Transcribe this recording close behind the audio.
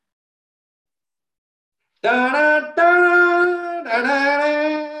All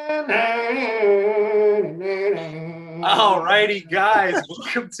righty, guys,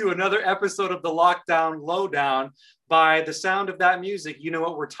 welcome to another episode of the Lockdown Lowdown. By the sound of that music, you know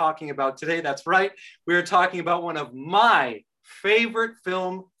what we're talking about today. That's right. We're talking about one of my favorite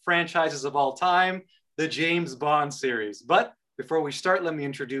film franchises of all time, the James Bond series. But before we start, let me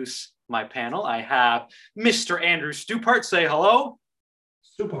introduce my panel. I have Mr. Andrew Stupart. Say hello.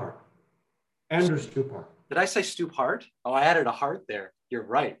 Stupart. Andrew Stupart. Did I say Stupart? Oh, I added a heart there. You're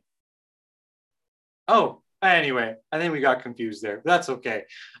right. Oh, anyway, I think we got confused there. That's okay.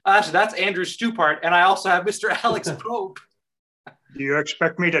 So that's Andrew Stupart, and I also have Mr. Alex Pope. Do you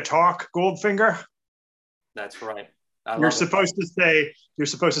expect me to talk, Goldfinger? That's right. You're supposed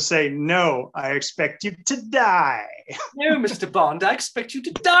to say, no, I expect you to die. No, Mr. Bond, I expect you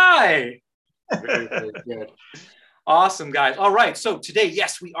to die. Very, very good. Awesome, guys. All right. So today,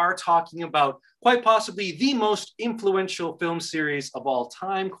 yes, we are talking about quite possibly the most influential film series of all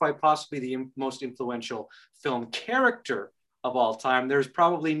time, quite possibly the most influential film character of all time. There's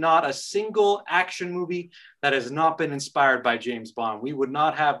probably not a single action movie that has not been inspired by James Bond. We would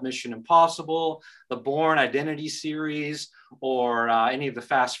not have Mission Impossible, the Bourne Identity series, or any of the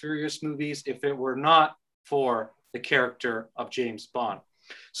Fast Furious movies if it were not for the character of James Bond.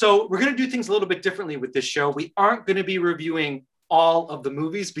 So we're going to do things a little bit differently with this show. We aren't going to be reviewing all of the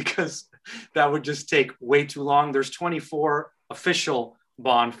movies because that would just take way too long. There's 24 official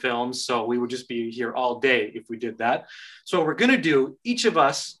Bond films, so we would just be here all day if we did that. So what we're going to do, each of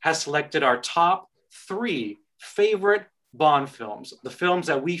us has selected our top 3 favorite Bond films, the films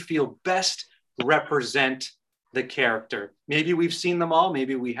that we feel best represent the character. Maybe we've seen them all,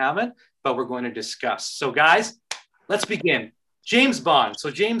 maybe we haven't, but we're going to discuss. So guys, let's begin. James Bond. So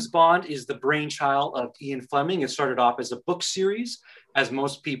James Bond is the brainchild of Ian Fleming. It started off as a book series, as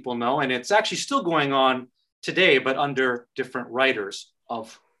most people know, and it's actually still going on today, but under different writers,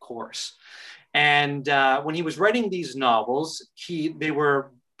 of course. And when he was writing these novels, they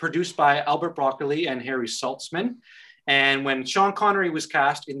were produced by Albert Broccoli and Harry Saltzman. And when Sean Connery was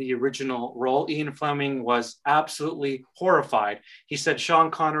cast in the original role, Ian Fleming was absolutely horrified. He said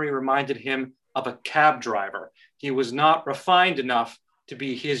Sean Connery reminded him of a cab driver. He was not refined enough to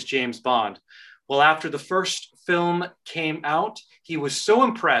be his James Bond. Well, after the first film came out, he was so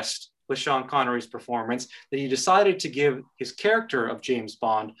impressed with Sean Connery's performance that he decided to give his character of James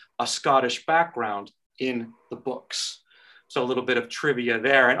Bond a Scottish background in the books. So a little bit of trivia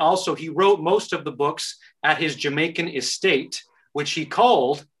there. And also he wrote most of the books at his Jamaican estate, which he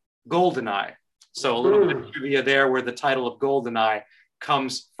called Goldeneye. So a little bit of trivia there where the title of Goldeneye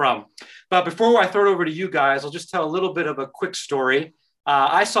comes from. But before I throw it over to you guys, I'll just tell a little bit of a quick story.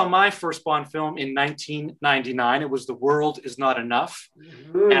 I saw my first Bond film in 1999. It was The World Is Not Enough.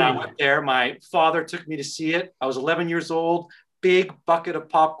 And I went there. My father took me to see it. I was 11 years old, big bucket of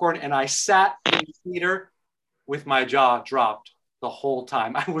popcorn, and I sat in the theater with my jaw dropped the whole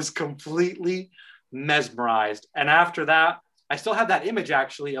time. I was completely mesmerized. And after that, I still have that image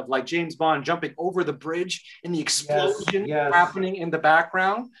actually of like James Bond jumping over the bridge and the explosion happening in the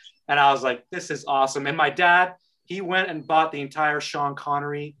background. And I was like, this is awesome. And my dad, he went and bought the entire Sean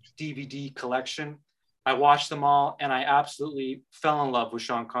Connery DVD collection. I watched them all and I absolutely fell in love with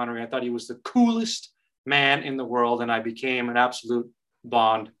Sean Connery. I thought he was the coolest man in the world and I became an absolute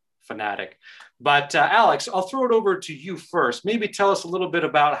Bond fanatic. But Alex, I'll throw it over to you first. Maybe tell us a little bit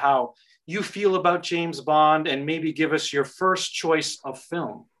about how you feel about James Bond and maybe give us your first choice of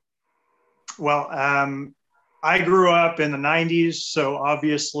film. Well, I grew up in the 90s, so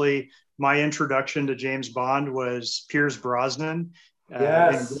obviously my introduction to James Bond was Pierce Brosnan in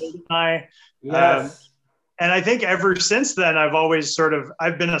GoldenEye. And I think ever since then,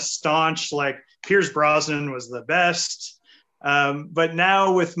 I've been a staunch, like Pierce Brosnan was the best. But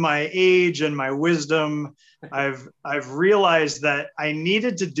now with my age and my wisdom, I've realized that I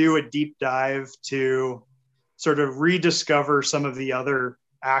needed to do a deep dive to sort of rediscover some of the other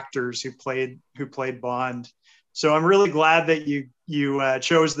actors who played Bond. So I'm really glad that you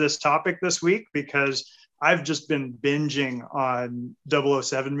chose this topic this week because I've just been binging on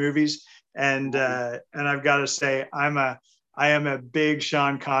 007 movies, and I've got to say I am a big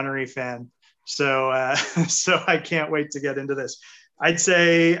Sean Connery fan. So so I can't wait to get into this. I'd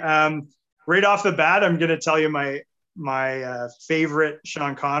say right off the bat, I'm going to tell you my favorite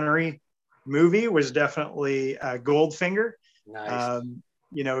Sean Connery movie was definitely Goldfinger. Nice.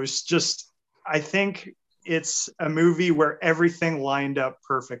 It's just, I think it's a movie where everything lined up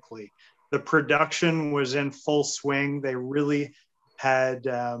perfectly. The production was in full swing. They really had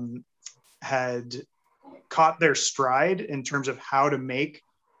caught their stride in terms of how to make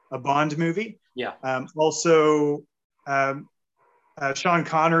a Bond movie. Yeah. Also, Sean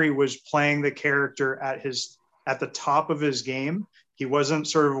Connery was playing the character at the top of his game. He wasn't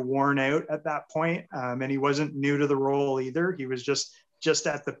sort of worn out at that point, and he wasn't new to the role either. He was just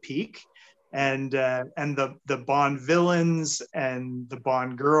at the peak. And the Bond villains and the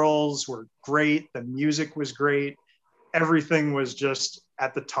Bond girls were great. The music was great. Everything was just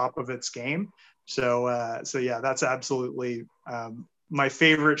at the top of its game. So yeah, that's absolutely my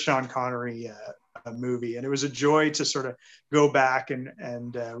favorite Sean Connery movie, and it was a joy to sort of go back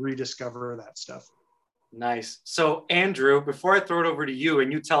and rediscover that stuff. Nice. So Andrew, before I throw it over to you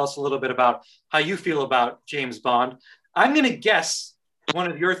and you tell us a little bit about how you feel about James Bond, I'm going to guess one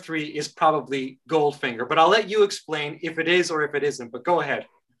of your three is probably Goldfinger, but I'll let you explain if it is or if it isn't, but go ahead.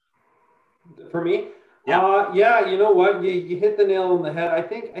 For me? Yeah. You know what? You hit the nail on the head. I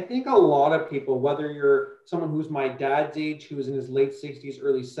think a lot of people, whether you're someone who's my dad's age, who was in his late 60s,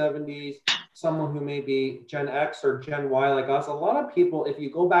 early 70s, someone who may be Gen X or Gen Y like us, a lot of people, if you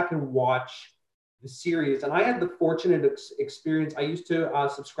go back and watch the series, and I had the fortunate experience, I used to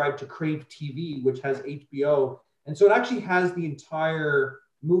subscribe to Crave TV, which has HBO, and so it actually has the entire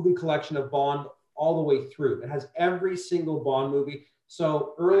movie collection of Bond all the way through. It has every single Bond movie.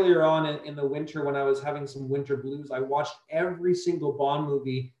 So earlier on in the winter, when I was having some winter blues, I watched every single Bond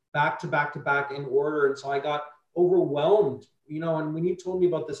movie back to back to back in order. And so I got overwhelmed, and when you told me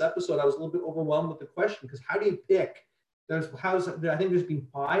about this episode, I was a little bit overwhelmed with the question, because how do you pick? I think there's been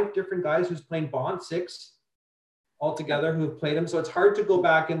 5 different guys who's playing Bond, 6 altogether who have played him. So it's hard to go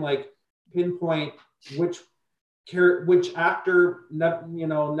back and like pinpoint which actor,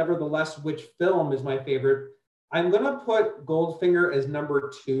 nevertheless, which film is my favorite. I'm going to put Goldfinger as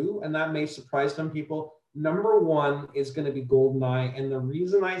number 2, and that may surprise some people. Number 1 is going to be Goldeneye. And the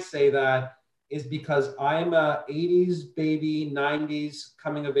reason I say that is because I'm a 80s baby, 90s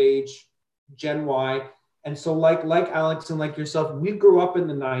coming of age, Gen Y. And so like Alex and like yourself, we grew up in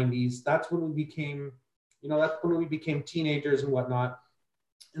the 90s. That's when we became teenagers and whatnot.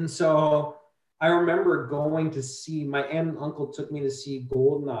 And so I remember going to see, my aunt and uncle took me to see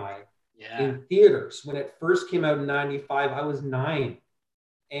Goldeneye in theaters. When it first came out in 95, I was 9.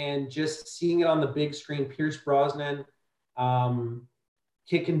 And just seeing it on the big screen, Pierce Brosnan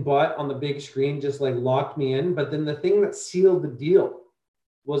kicking butt on the big screen just like locked me in. But then the thing that sealed the deal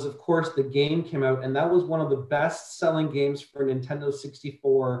was, of course, the game came out, and that was one of the best-selling games for Nintendo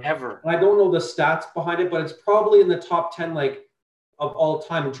 64 ever. And I don't know the stats behind it, but it's probably in the top 10 of all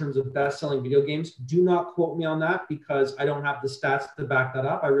time in terms of best-selling video games. Do not quote me on that, because I don't have the stats to back that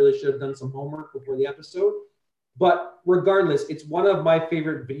up. I really should have done some homework before the episode. But regardless, it's one of my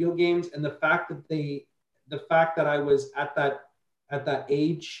favorite video games, and the fact that I was at that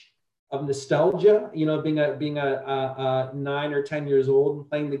age of nostalgia, being a 9 or 10 years old and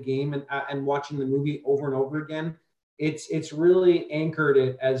playing the game and watching the movie over and over again, it's really anchored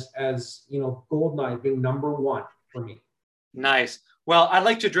it as Goldeneye being number 1 for me. Nice. Well, I'd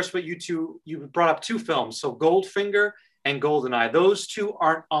like to address what you brought up 2 films. So Goldfinger and Goldeneye. Those 2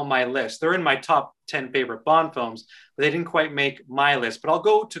 aren't on my list. They're in my top 10 favorite Bond films, but they didn't quite make my list. But I'll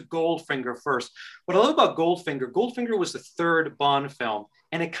go to Goldfinger first. What I love about Goldfinger was the 3rd Bond film,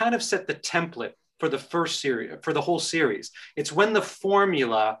 and it kind of set the template for the first series, for the whole series. It's when the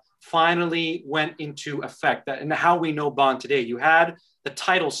formula finally went into effect, and how we know Bond today. You had the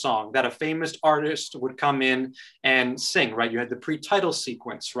title song that a famous artist would come in and sing, right? You had the pre-title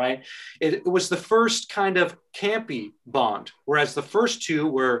sequence, right? It was the first kind of campy Bond, whereas the first 2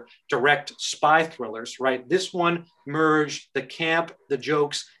 were direct spy thrillers, right? This one merged the camp, the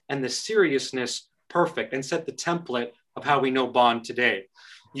jokes, and the seriousness perfect, and set the template of how we know Bond today.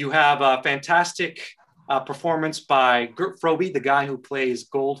 You have a fantastic performance by Gert Frobe, the guy who plays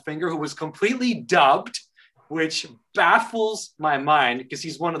Goldfinger, who was completely dubbed, which baffles my mind, because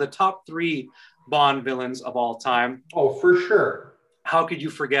he's one of the top 3 Bond villains of all time. Oh, for sure. How could you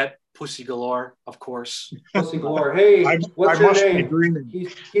forget Pussy Galore, of course? Pussy Galore. Hey, what's your name?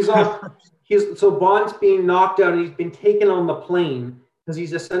 So Bond's being knocked out, and he's been taken on the plane because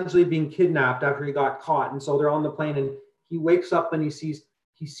he's essentially being kidnapped after he got caught. And so they're on the plane, and he wakes up and he sees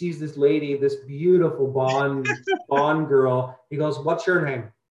this lady, this beautiful Bond girl. He goes, "What's your name?"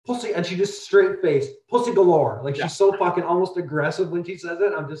 Pussy, and she just straight faced Pussy Galore. She's so fucking almost aggressive when she says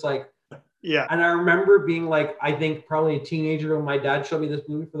it. I'm just like, yeah. And I remember being like, I think probably a teenager when my dad showed me this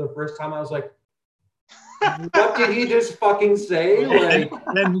movie for the first time. I was like, what did he just fucking say?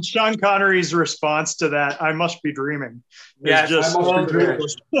 And Sean Connery's response to that, "I must be dreaming." Yeah, just I must be dreaming.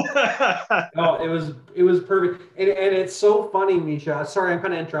 No, it was perfect, and it's so funny, Mischa. Sorry, I'm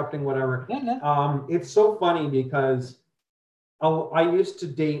kind of interrupting. Whatever. Yeah. It's so funny because I used to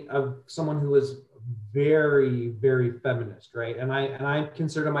date someone who was very, very feminist, right? And I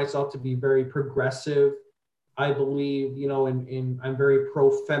consider myself to be very progressive. I believe, I'm very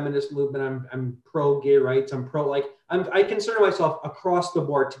pro-feminist movement. I'm pro-gay rights. I'm pro, like, I consider myself across the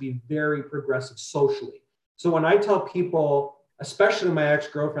board to be very progressive socially. So when I tell people, especially my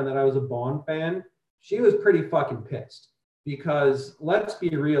ex-girlfriend, that I was a Bond fan, she was pretty fucking pissed because let's be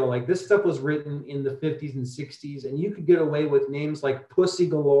real, like this stuff was written in the 50s and 60s, and you could get away with names like Pussy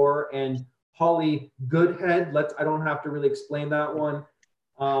Galore and Holly Goodhead. I don't have to really explain that one.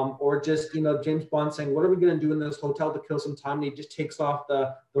 Or just, James Bond saying, what are we going to do in this hotel to kill some time? And he just takes off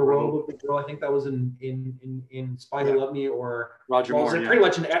the robe of the girl. I think that was in Spy Who Loved Me, or Roger Moore. Pretty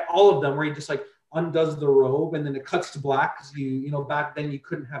much in all of them, where he just like undoes the robe and then it cuts to black because back then you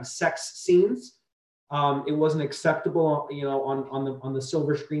couldn't have sex scenes. It wasn't acceptable, on the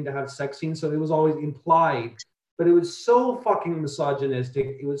silver screen to have sex scenes. So it was always implied, but it was so fucking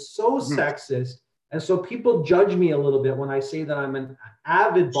misogynistic. It was so sexist. And so people judge me a little bit when I say that I'm an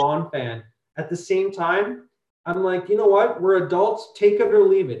avid Bond fan. At the same time, I'm like, you know what? We're adults. Take it or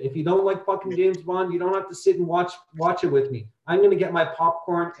leave it. If you don't like fucking James Bond, you don't have to sit and watch it with me. I'm going to get my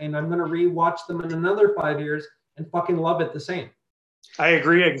popcorn and I'm going to rewatch them in another 5 years and fucking love it the same. I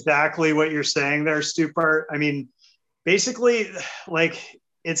agree exactly what you're saying there, Stupart. I mean, basically, like,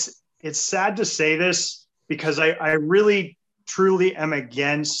 it's sad to say this because I really, truly am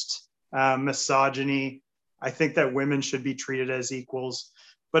against misogyny. I think that women should be treated as equals.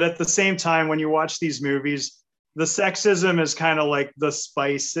 But at the same time, when you watch these movies, the sexism is kind of like the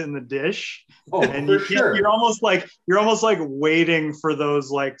spice in the dish. Oh, and for sure. You're almost like waiting for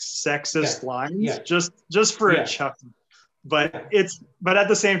those like sexist lines just for a chuckle. But at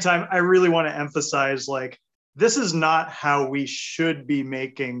the same time, I really want to emphasize, like, this is not how we should be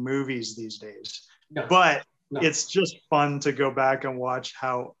making movies these days. No. But it's just fun to go back and watch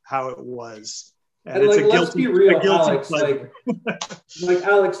how it was. And it's like, let's be real, Alex. Like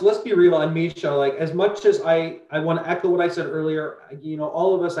Alex, let's be real. And Mischa, like, as much as I want to echo what I said earlier,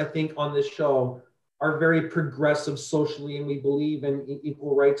 all of us, I think, on this show are very progressive socially, and we believe in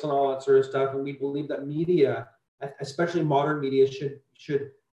equal rights and all that sort of stuff. And we believe that media, especially modern media,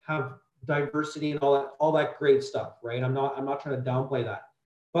 should have diversity and all that great stuff, right? I'm not trying to downplay that.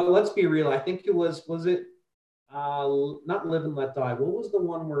 But let's be real. I think it was it not Live and Let Die. What was the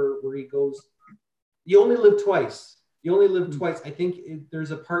one where he goes, you only live twice. You only live twice. I think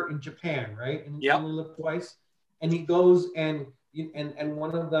there's a part in Japan, right? And you only live twice. And he goes and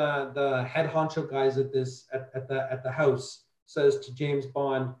one of the head honcho guys at the house says to James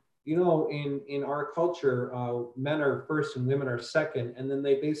Bond, in our culture, men are first and women are second. And then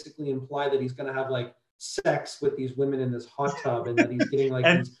they basically imply that he's going to have like sex with these women in this hot tub, and that he's getting like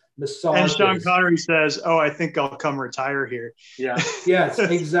these massages. And Sean Connery says, "Oh, I think I'll come retire here." Yeah. Yes,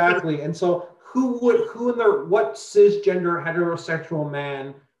 exactly. And so what cisgender heterosexual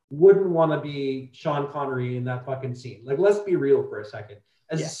man wouldn't want to be Sean Connery in that fucking scene? Like, let's be real for a second.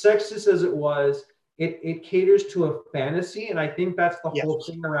 As sexist as it was, it caters to a fantasy. And I think that's the whole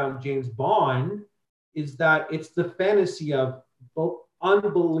thing around James Bond, is that it's the fantasy of both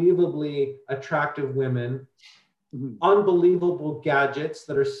unbelievably attractive women, unbelievable gadgets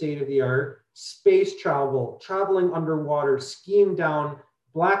that are state of the art, space travel, traveling underwater, skiing down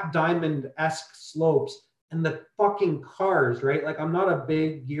Black Diamond-esque slopes, and the fucking cars, right? Like, I'm not a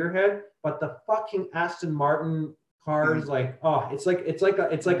big gearhead, but the fucking Aston Martin cars, like, it's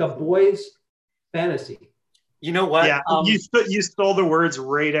like a boy's fantasy. You know what? Yeah, you stole the words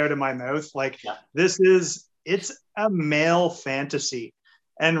right out of my mouth. Like, it's a male fantasy.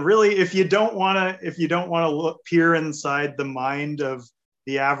 And really, if you don't want to peer inside the mind of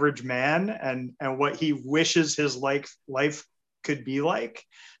the average man and what he wishes his life could be like,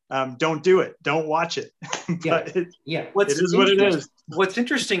 don't do it. Don't watch it. But it is what it is. What's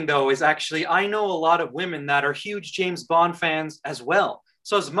interesting, though, is actually I know a lot of women that are huge James Bond fans as well.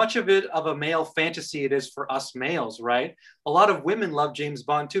 So as much of it of a male fantasy it is for us males, right? A lot of women love James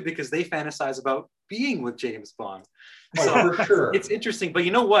Bond too, because they fantasize about being with James Bond. So for sure. It's interesting. But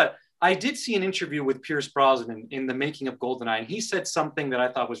you know what? I did see an interview with Pierce Brosnan in the making of GoldenEye, and he said something that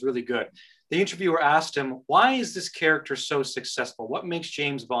I thought was really good. The interviewer asked him, why is this character so successful? What makes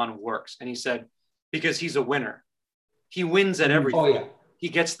James Bond works? And he said, because he's a winner. He wins at everything. Oh, yeah. He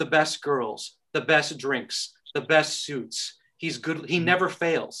gets the best girls, the best drinks, the best suits. He's good. He never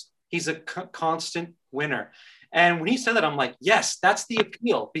fails. He's a constant winner. And when he said that, I'm like, yes, that's the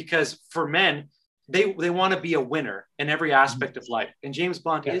appeal, because for men, they want to be a winner in every aspect of life. And James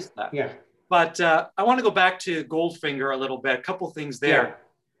Bond is that. Yeah. But I want to go back to Goldfinger a little bit. A couple things there. Yeah.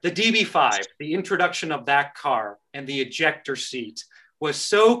 The DB5, the introduction of that car and the ejector seat was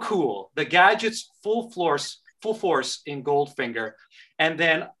so cool. The gadgets full force in Goldfinger. And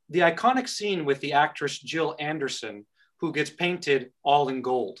then the iconic scene with the actress Jill Anderson, who gets painted all in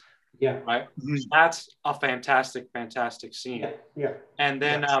gold. Yeah. Right. That's a fantastic scene. Yeah. And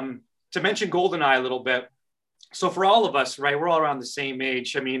then to mention GoldenEye a little bit. So for all of us, right, we're all around the same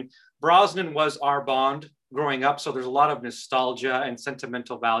age. I mean, Brosnan was our Bond growing up. So there's a lot of nostalgia and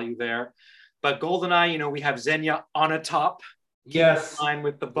sentimental value there. But GoldenEye, you know, we have Xenia on a top. Yes. In line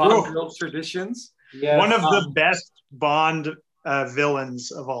with the Bond girl traditions. Yes. One of the best Bond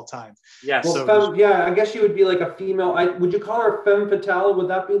villains of all time. Yes. Well, so, I guess she would be like a female. Would you call her femme fatale? Would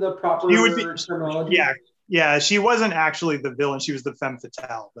that be the proper terminology? Yeah. She wasn't actually the villain. She was the femme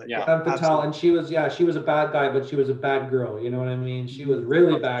fatale. But femme fatale, and she was a bad guy, but she was a bad girl. You know what I mean? She was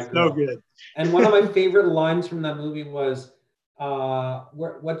really bad girl. So good. And one of my favorite lines from that movie was,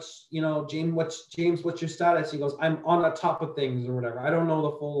 what's your status? He goes, I'm on the top of things or whatever. I don't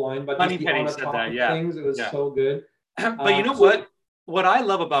know the full line, but Money Penny said that. Yeah. Things. It was so good. But you know what I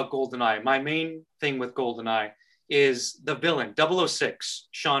love about GoldenEye, my main thing with GoldenEye is the villain, 006,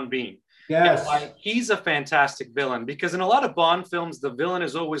 Sean Bean. Yes. He's a fantastic villain because in a lot of Bond films, the villain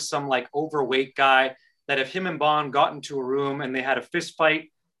is always some like overweight guy that if him and Bond got into a room and they had a fist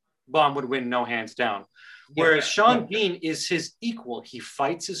fight, Bond would win no hands down. Whereas Sean Bean is his equal. He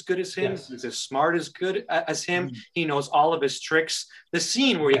fights as good as him. Yes. He's as smart as good as him. Mm. He knows all of his tricks. The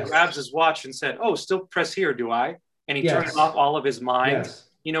scene where he grabs his watch and said, "Oh, still press here, do I?" And he turns off all of his mind. Yes.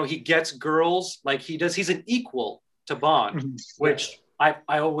 You know, he gets girls like he does. He's an equal to Bond, which I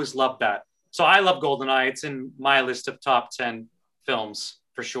always loved that. So I love GoldenEye. It's in my list of top 10 films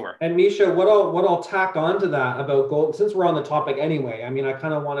for sure. And Mischa, what I'll tack onto that about Gold, since we're on the topic anyway, I mean, I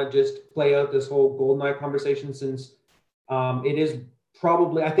kind of want to just play out this whole GoldenEye conversation since it is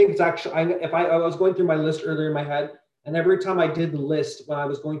probably, I think it's actually, I was going through my list earlier in my head, and every time I did the list, when I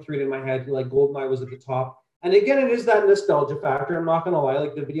was going through it in my head, like GoldenEye was at the top. And again, it is that nostalgia factor. I'm not going to lie,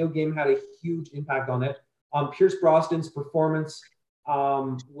 like the video game had a huge impact on it. Pierce Brosnan's performance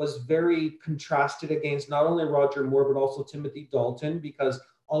was very contrasted against not only Roger Moore, but also Timothy Dalton, because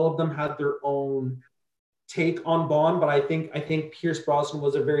all of them had their own take on Bond. But I think Pierce Brosnan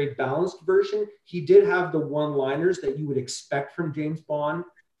was a very balanced version. He did have the one-liners that you would expect from James Bond,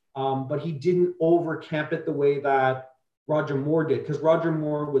 but he didn't overcamp it the way that Roger Moore did, because Roger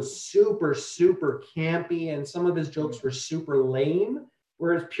Moore was super, super campy and some of his jokes were super lame,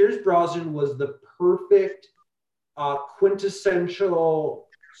 whereas Pierce Brosnan was the perfect quintessential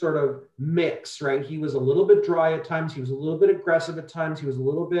sort of mix, right? He was a little bit dry at times. He was a little bit aggressive at times.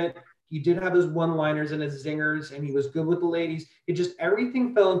 He did have his one-liners and his zingers, and he was good with the ladies. It just,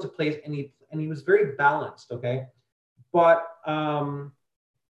 everything fell into place, and he was very balanced, okay? But what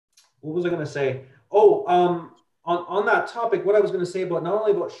was I going to say? On that topic, what I was going to say about not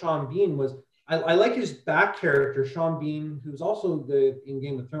only about Sean Bean was I like his back character, Sean Bean, who's also in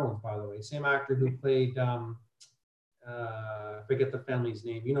Game of Thrones, by the way. Same actor who played, I forget the family's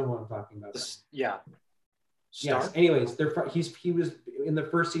name. You know who I'm talking about. Yeah. Star? Yes. Anyways, he was in the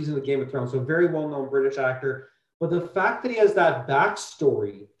first season of Game of Thrones, so very well-known British actor. But the fact that he has that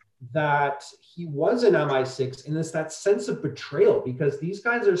backstory that he was in MI6, and it's that sense of betrayal, because these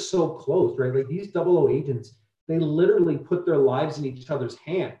guys are so close, right? Like these 00 agents, they literally put their lives in each other's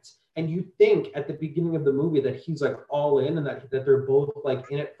hands. And you think at the beginning of the movie that he's like all in, and that they're both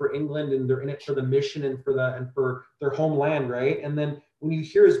like in it for England, and they're in it for the mission and for their homeland, right? And then when you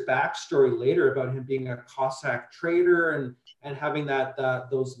hear his backstory later about him being a Cossack traitor and having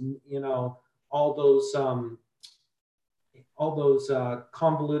those, you know, all those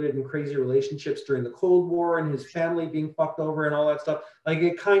convoluted and crazy relationships during the Cold War, and his family being fucked over and all that stuff, like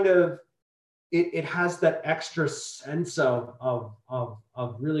it kind of, it has that extra sense of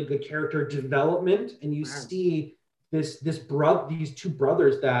really good character development, and you see these two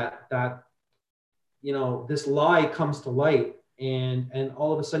brothers that you know, this lie comes to light, and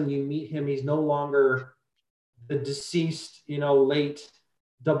all of a sudden you meet him. He's no longer the deceased, you know, late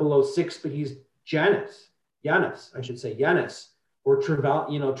 006, but he's Janus, or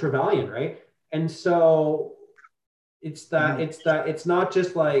Trevelyan, right? And so it's not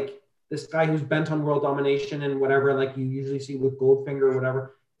just like this guy who's bent on world domination and whatever, like you usually see with Goldfinger or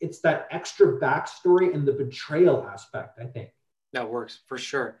whatever. It's that extra backstory and the betrayal aspect, I think. That works for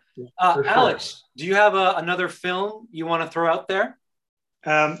sure. For Alex, do you have another film you want to throw out there?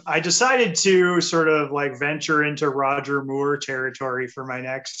 I decided to sort of like venture into Roger Moore territory for my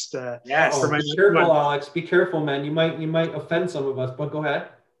next. Yes. Be careful, Alex. Be careful, man. You might offend some of us, but go ahead.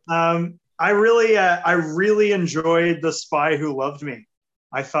 I really enjoyed The Spy Who Loved Me.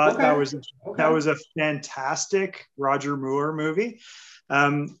 I thought Okay. that was a fantastic Roger Moore movie.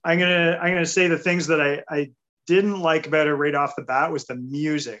 I'm gonna say the things that I didn't like about it right off the bat was the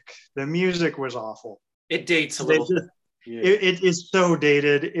music. The music was awful. It dates a little bit. Yeah. It is so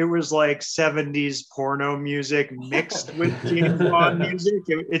dated. It was like 70s porno music mixed with James Bond music.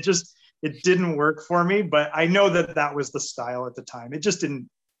 It didn't work for me, but I know that was the style at the time. It just didn't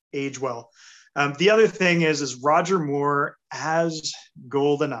age well. The other thing is Roger Moore as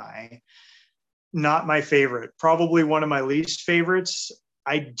GoldenEye, not my favorite, probably one of my least favorites.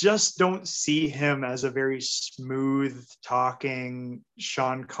 I just don't see him as a very smooth talking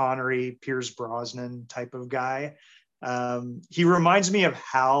Sean Connery, Pierce Brosnan type of guy. He reminds me of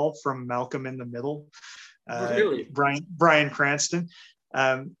Hal from Malcolm in the Middle. Really? Bryan Cranston.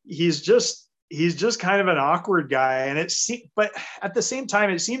 He's just kind of an awkward guy, and but at the same time,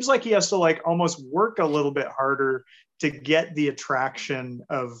 it seems like he has to like almost work a little bit harder to get the attraction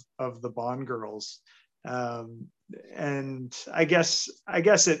of the Bond girls. And I guess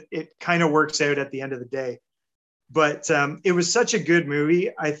it kind of works out at the end of the day. But it was such a good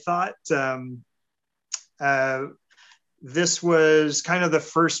movie. I thought this was kind of the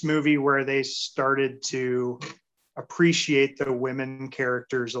first movie where they started to appreciate the women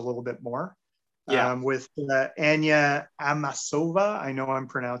characters a little bit more. Yeah. With Anya Amasova. I know I'm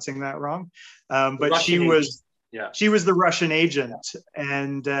pronouncing that wrong. But she was the Russian agent.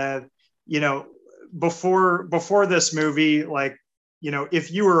 And, before this movie, like,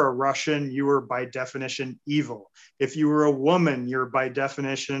 if you were a Russian, you were by definition evil. If you were a woman, you're by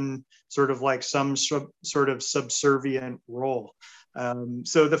definition sort of like some sort of subservient role.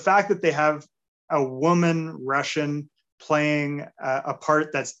 So the fact that they have a woman Russian playing a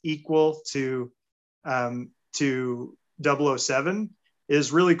part that's equal to 007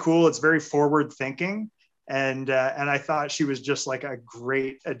 is really cool. It's very forward thinking. And I thought she was just like a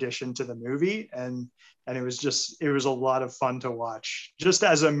great addition to the movie. And it was a lot of fun to watch just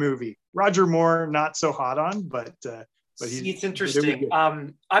as a movie. Roger Moore, not so hot on, but it's interesting.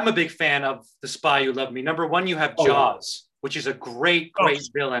 I'm a big fan of The Spy Who Loved Me. Number one, you have Jaws, which is a great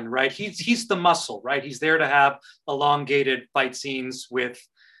villain, right? He's the muscle, right? He's there to have elongated fight scenes with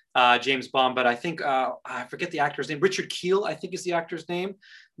James Bond, but I think I forget the actor's name. Richard Kiel, I think, is the actor's name,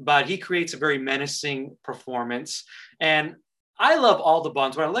 but he creates a very menacing performance. And I love all the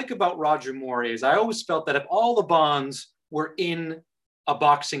Bonds. What I like about Roger Moore is I always felt that if all the Bonds were in a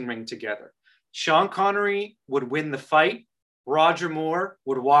boxing ring together, Sean Connery would win the fight, Roger Moore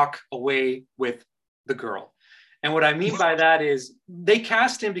would walk away with the girl. And what I mean by that is they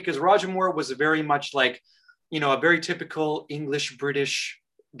cast him because Roger Moore was very much like, a very typical English British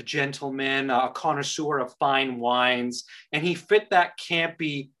gentleman, a connoisseur of fine wines, and he fit that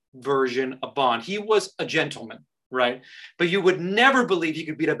campy version of Bond. He was a gentleman, right? But you would never believe he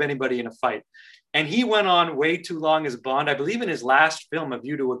could beat up anybody in a fight. And he went on way too long as Bond. I believe in his last film, A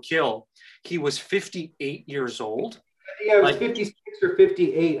View to a Kill, he was 58 years old. Yeah, it was 56 or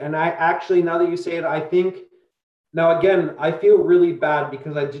 58. And I actually, now that you say it, I think, now again, I feel really bad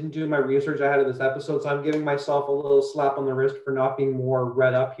because I didn't do my research ahead of this episode. So I'm giving myself a little slap on the wrist for not being more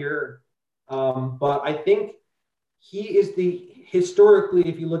read up here. But I think he is historically,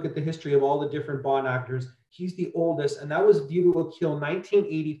 if you look at the history of all the different Bond actors, he's the oldest. And that was View to a Kill,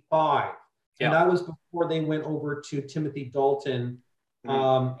 1985. Yeah. And that was before they went over to Timothy Dalton.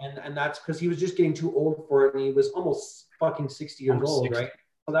 And that's because he was just getting too old for it. And he was almost fucking 60 years old, 60. Right?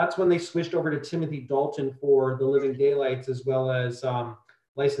 So that's when they switched over to Timothy Dalton for The Living Daylights as well as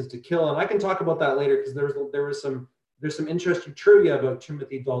License to Kill. And I can talk about that later because there's some interesting trivia about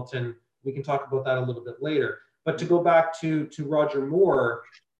Timothy Dalton. We can talk about that a little bit later. But to go back to Roger Moore,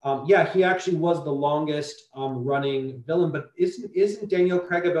 he actually was the longest running villain. But isn't Daniel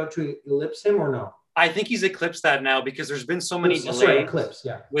Craig about to eclipse him or no? I think he's eclipsed that now because there's been so many delays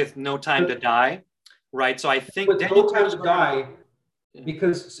with No Time to Die, right? So I think No Time to Die,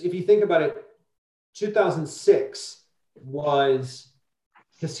 because if you think about it, 2006 was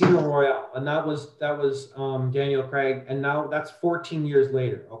Casino Royale, and that was Daniel Craig, and now that's 14 years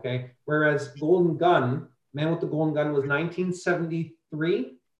later, okay? Whereas Golden Gun, Man with the Golden Gun, was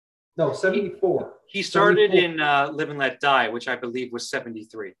 1973. No, 74. He started 74. In Live and Let Die, which I believe was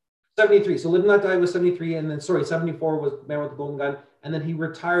 73. 73. So Live and Let Die was 73, and then 74 was Man with the Golden Gun, and then he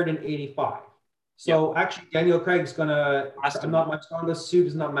retired in 85. So actually, Daniel Craig's gonna. Not my strongest suit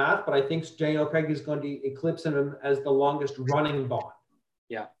is not math, but I think Daniel Craig is going to eclipse him as the longest running Bond.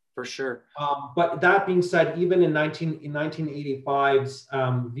 Yeah, for sure. But that being said, even in 1985's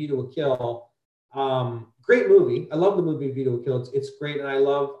View to a Kill, great movie. I love the movie View to a Kill. It's great, and I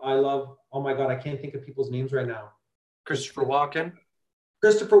love. Oh my God, I can't think of people's names right now. Christopher Walken.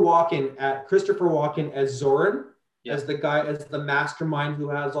 Christopher Walken as Zoran, Yeah. as the guy, as the mastermind who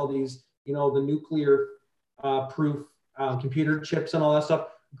has all these, the nuclear proof computer chips and all that stuff.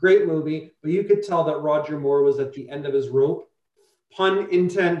 Great movie, but you could tell that Roger Moore was at the end of his rope, pun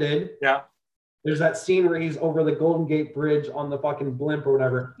intended. Yeah. There's that scene where he's over the Golden Gate Bridge on the fucking blimp or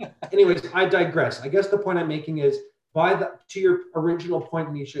whatever. Anyways, I digress. I guess the point I'm making is, to your original point,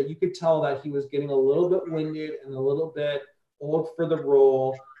 Mischa, you could tell that he was getting a little bit winded and a little bit old for the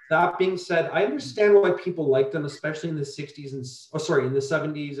role. That being said, I understand why people liked him, especially in the 60s in the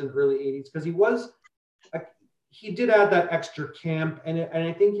 70s and early 80s, because he did add that extra camp. And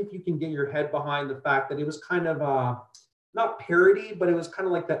I think if you can get your head behind the fact that it was kind of not parody, but it was kind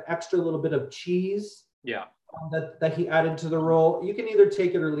of like that extra little bit of cheese that he added to the role. You can either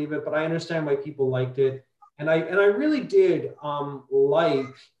take it or leave it, but I understand why people liked it. And I really did like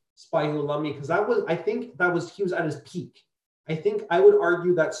Spy Who Loved Me, because he was at his peak. I think I would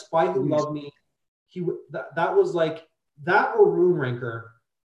argue that Spy Who Loved Me, that was like that or Moonraker.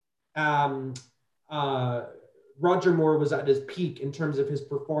 Roger Moore was at his peak in terms of his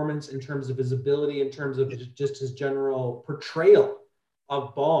performance, in terms of his ability, in terms of just his general portrayal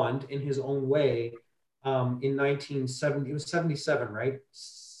of Bond in his own way. In 1970, it was 77, right?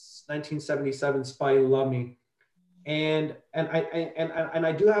 1977, Spy Who Loved Me. And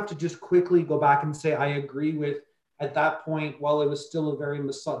I do have to just quickly go back and say I agree with, at that point, while it was still a very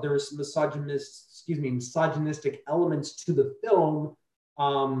there was misogynistic elements to the film.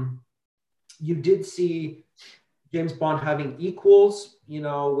 You did see James Bond having equals,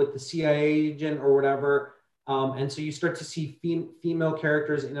 with the CIA agent or whatever. And so you start to see female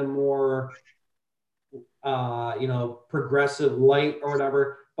characters in a more, progressive light or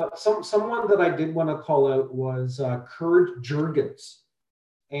whatever. But someone that I did want to call out was Kurt Jurgens.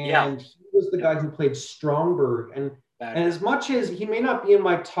 And he was the guy who played Stromberg. And as much as he may not be in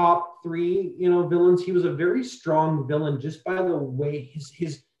my top three, villains, he was a very strong villain just by the way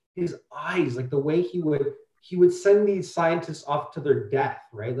his eyes, like the way he would send these scientists off to their death,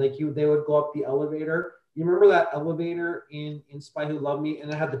 right? Like they would go up the elevator. You remember that elevator in Spy Who Loved Me, and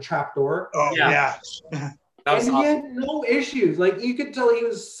it had the trap door? Oh, yeah. And he had no issues. Like, you could tell he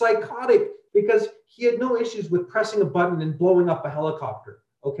was psychotic because he had no issues with pressing a button and blowing up a helicopter,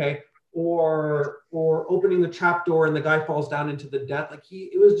 okay? Or opening the trap door and the guy falls down into the death. Like,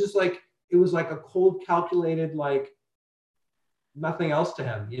 it was like a cold, calculated, like, nothing else to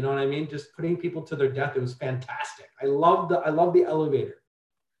him. You know what I mean? Just putting people to their death. It was fantastic. I love the elevator.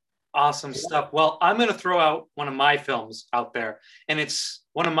 Awesome stuff. Well, I'm going to throw out one of my films out there, and it's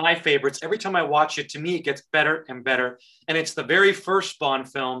one of my favorites. Every time I watch it, to me, it gets better and better. And it's the very first Bond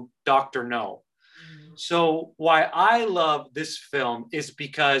film, Dr. No. So why I love this film is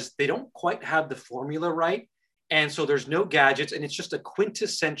because they don't quite have the formula right. And so there's no gadgets, and it's just a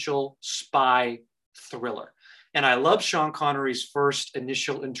quintessential spy thriller. And I love Sean Connery's first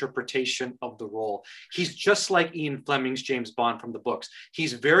initial interpretation of the role. He's just like Ian Fleming's James Bond from the books.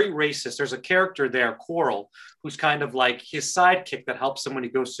 He's very racist. There's a character there, Coral, who's kind of like his sidekick that helps him when he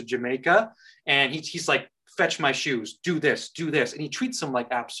goes to Jamaica. And he's like, fetch my shoes, do this. And he treats him like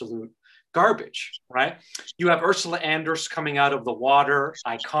absolute garbage, right? You have Ursula Andress coming out of the water,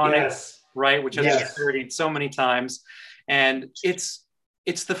 iconic, right? Which has been parodied so many times. And it's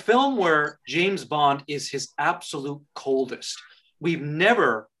the film where James Bond is his absolute coldest. We've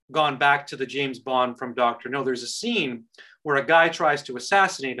never gone back to the James Bond from Dr. No. There's a scene where a guy tries to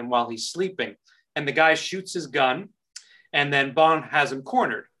assassinate him while he's sleeping, and the guy shoots his gun, and then Bond has him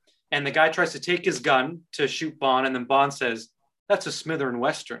cornered. And the guy tries to take his gun to shoot Bond, and then Bond says, "That's a Smith &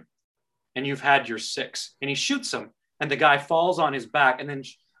 Wesson, and you've had your six." And he shoots him, and the guy falls on his back, and then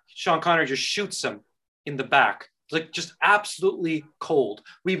Sean Connery just shoots him in the back. Like, just absolutely cold.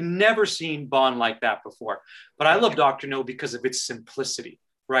 We've never seen Bond like that before. But I love Dr. No because of its simplicity,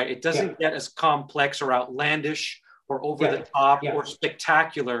 right? It doesn't get as complex or outlandish or over the top or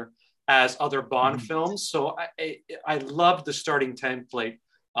spectacular as other Bond films. So I love the starting template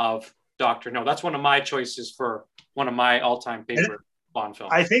of Dr. No. That's one of my choices for one of my all-time favorite Bond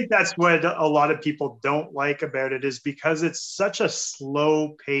films. I think that's what a lot of people don't like about it, is because it's such a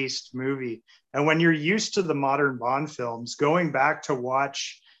slow-paced movie. And when you're used to the modern Bond films, going back to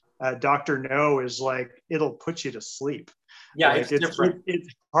watch Dr. No is like, it'll put you to sleep. Yeah, like, it's different.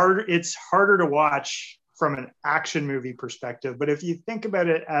 It's harder to watch from an action movie perspective. But if you think about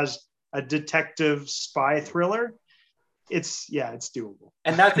it as a detective spy thriller, it's doable.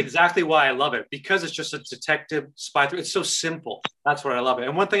 And that's exactly why I love it, because it's just a detective spy thriller. It's so simple. That's what I love it.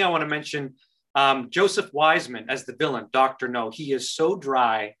 And one thing I want to mention, Joseph Wiseman as the villain, Dr. No, he is so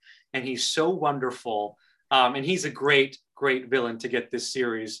dry and he's so wonderful. And he's a great great villain to get this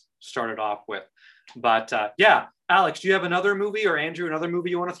series started off with. But yeah, Alex, do you have another movie, or Andrew, another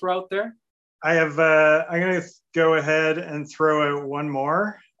movie you want to throw out there? I have. I'm going to go ahead and throw out one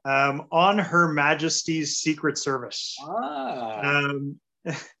more. On Her Majesty's Secret Service.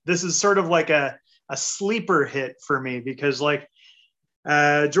 This is sort of like a sleeper hit for me because, like,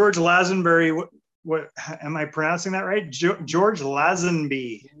 George Lazenby. What am I pronouncing that right? George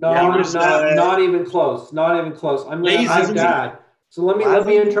Lazenby. No, not even close. Not even close. My dad. So let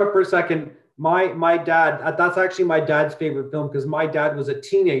me interrupt for a second. My dad. That's actually my dad's favorite film because my dad was a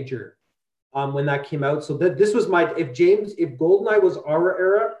teenager when that came out. So this was if GoldenEye was our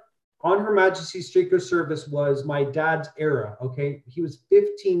era, On Her Majesty's Secret Service was my dad's era. Okay, he was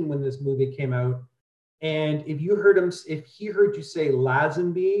 15 when this movie came out, and if he heard you say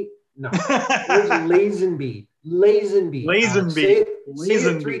Lazenby. No, it's Lazenby. Say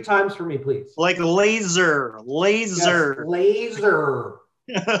it 3 times for me, please. Like laser. Yes, laser.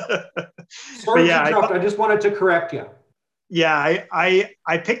 Sorry to interrupt. I just wanted to correct you. Yeah,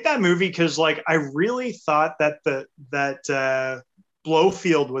 I picked that movie because, like, I really thought that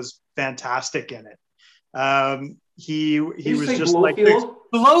Blofeld was fantastic in it. He was just Blofeld? like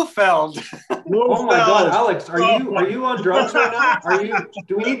Blofeld. Oh my God, Alex, are you on drugs right now?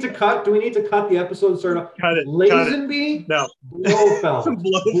 Do we need to cut the episode? Sort of. Cut it. Lazenby? No. Blofeld.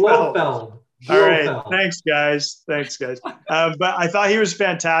 Blofeld. All right. Thanks, guys. But I thought he was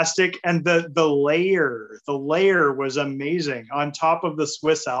fantastic, and the layer was amazing. On top of the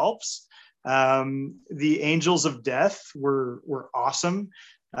Swiss Alps, the Angels of Death were awesome.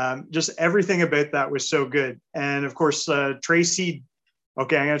 Just everything about that was so good. And of course, Tracy.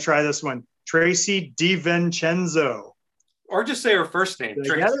 Okay, I'm gonna try this one. Tracy DiVincenzo. Or just say her first name.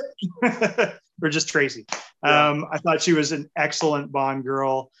 Tracy. Or just Tracy. Yeah. I thought she was an excellent Bond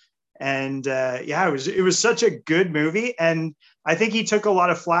girl. And it was such a good movie. And I think he took a lot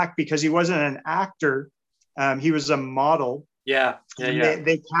of flack because he wasn't an actor. He was a model. Yeah.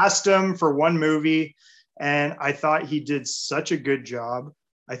 They cast him for one movie, and I thought he did such a good job.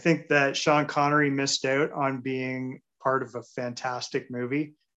 I think that Sean Connery missed out on being part of a fantastic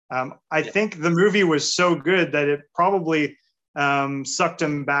movie. I think the movie was so good that it probably sucked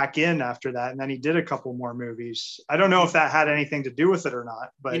him back in after that, and then he did a couple more movies. I don't know if that had anything to do with it or not,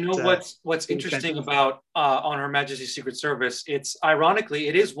 but you know what's interesting about On Her Majesty's Secret Service, it's ironically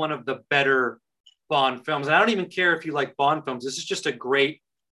it is one of the better Bond films, and I don't even care if you like Bond films. This is just a great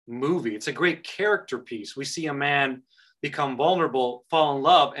movie. It's a great character piece. We see a man become vulnerable, fall in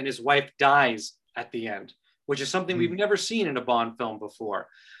love, and his wife dies at the end, which is something we've never seen in a Bond film before.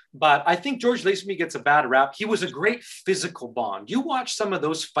 But I think George Lazenby gets a bad rap. He was a great physical Bond. You watch some of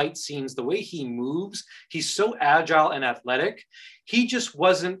those fight scenes, the way he moves, he's so agile and athletic. He just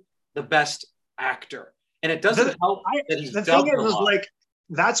wasn't the best actor. And it doesn't help that he's dubbed a lot. The thing is, like,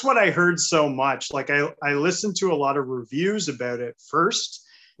 that's what I heard so much. Like, I listened to a lot of reviews about it first,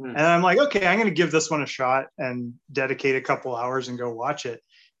 and I'm like, okay, I'm going to give this one a shot and dedicate a couple hours and go watch it.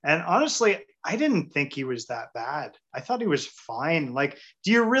 And honestly, I didn't think he was that bad. I thought he was fine. Like,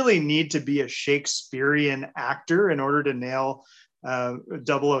 do you really need to be a Shakespearean actor in order to nail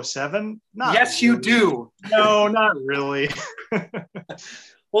 007? Yes, really. You do. No, not really.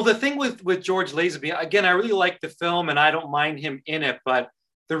 Well, the thing with George Lazenby, again, I really like the film and I don't mind him in it, but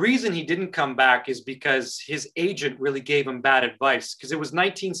the reason he didn't come back is because his agent really gave him bad advice, because it was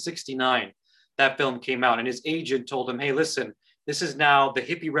 1969 that film came out, and his agent told him, hey, listen, this is now the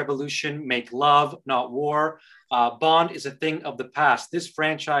hippie revolution. Make love, not war. Bond is a thing of the past. This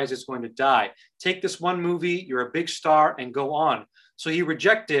franchise is going to die. Take this one movie, you're a big star, and go on. So he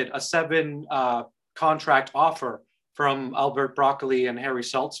rejected a 7 contract offer from Albert Broccoli and Harry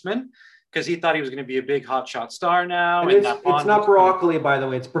Saltzman, because he thought he was going to be a big hotshot star now. And it's not broccoli, by the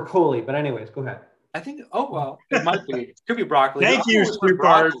way. It's broccoli. But anyways, go ahead. I think, it might be. It could be broccoli. Thank you,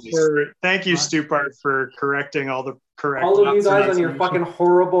 Stupart, for correcting all the correct. All of you guys on your fucking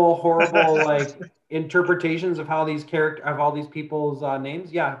horrible like interpretations of how these all these people's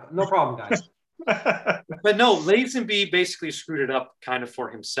names. Yeah, no problem, guys. But no, Lazenby basically screwed it up kind of for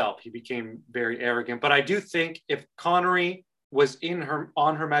himself. He became very arrogant. But I do think if Connery was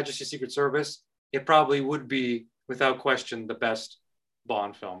on Her Majesty's Secret Service, it probably would be, without question, the best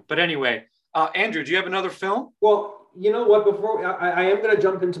Bond film. But anyway, Andrew, do you have another film? Well, you know what? Before I am going to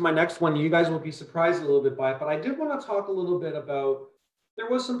jump into my next one. You guys will be surprised a little bit by it, but I did want to talk a little bit about, there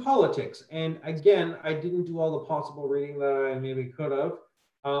was some politics. And again, I didn't do all the possible reading that I maybe could have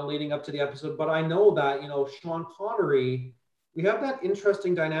leading up to the episode, but I know that, Sean Connery, we have that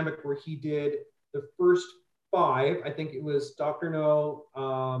interesting dynamic where he did the first 5. I think it was Dr. No,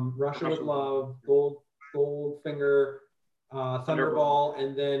 Russia with Love, Goldfinger, Thunderball,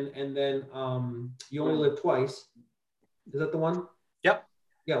 and then You Only Live Twice. Is that the one? Yep.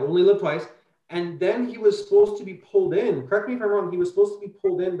 Yeah, Only Live Twice. And then he was supposed to be pulled in. Correct me if I'm wrong. He was supposed to be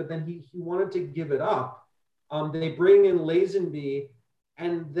pulled in, but then he wanted to give it up. They bring in Lazenby,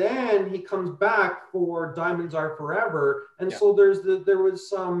 and then he comes back for Diamonds Are Forever. And so there was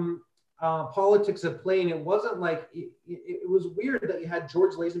some politics at play, and it wasn't like it was weird that you had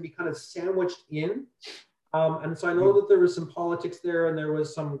George Lazenby kind of sandwiched in. And so I know that there was some politics there, and there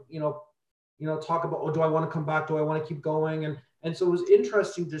was some talk about, oh, do I want to come back? Do I want to keep going? And so it was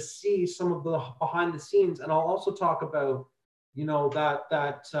interesting to see some of the behind the scenes. And I'll also talk about,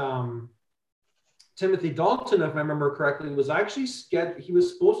 that Timothy Dalton, if I remember correctly, was actually scheduled. He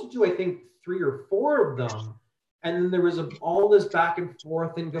was supposed to do, I think, 3 or 4 of them. And then there was all this back and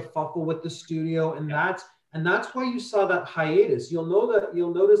forth and kerfuffle with the studio. And that's why you saw that hiatus. You'll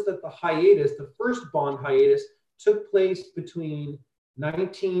notice that the hiatus, the first Bond hiatus, took place between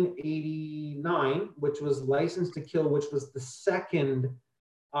 1989, which was License to Kill, which was the second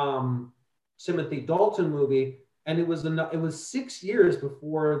Timothy Dalton movie, and it was 6 years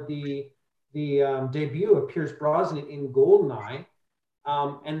before the debut of Pierce Brosnan in Goldeneye,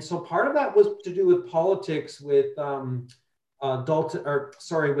 and so part of that was to do with politics with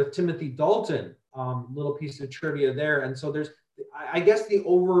with Timothy Dalton. Little piece of trivia there, and so I guess the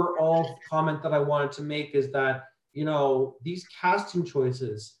overall comment that I wanted to make is that, these casting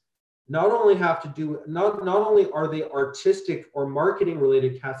choices not only are they artistic or marketing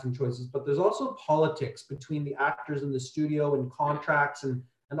related casting choices, but there's also politics between the actors in the studio and contracts and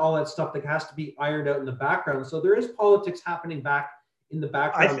all that stuff that has to be ironed out in the background. So there is politics happening back in the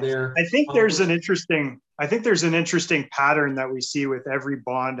background there. I think there's an interesting pattern that we see with every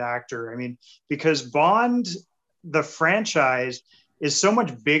Bond actor. I mean, because Bond, the franchise, is so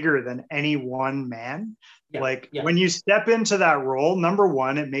much bigger than any one man. When you step into that role, number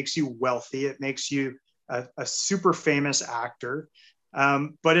one, it makes you wealthy. It makes you a super famous actor.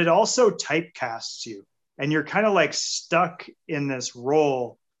 But it also typecasts you. And you're kind of like stuck in this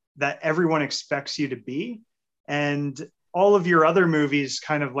role that everyone expects you to be. And all of your other movies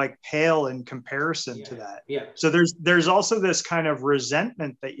kind of like pale in comparison to that. Yeah. So there's also this kind of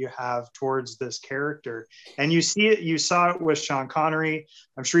resentment that you have towards this character. And you saw it with Sean Connery.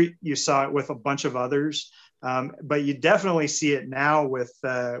 I'm sure you saw it with a bunch of others. But you definitely see it now with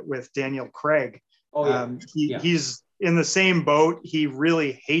Daniel Craig. He's in the same boat. He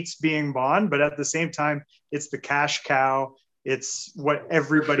really hates being Bond, but at the same time, it's the cash cow. It's what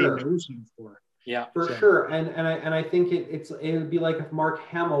everybody knows him for. Yeah, for sure. And I think it would be like if Mark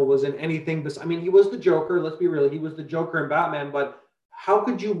Hamill was in anything. I mean, he was the Joker. Let's be real. He was the Joker in Batman. But how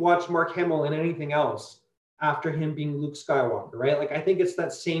could you watch Mark Hamill in anything else after him being Luke Skywalker, right? Like, I think it's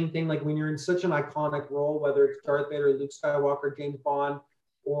that same thing. Like when you're in such an iconic role, whether it's Darth Vader, Luke Skywalker, James Bond,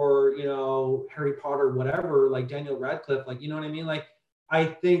 or Harry Potter, whatever. Like Daniel Radcliffe. Like, you know what I mean? Like, I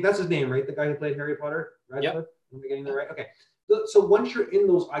think that's his name, right? The guy who played Harry Potter, Radcliffe. Yep. Am I getting that right? Okay. So once you're in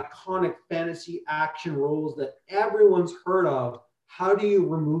those iconic fantasy action roles that everyone's heard of, how do you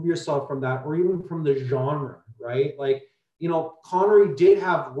remove yourself from that, or even from the genre, right? Like, Connery did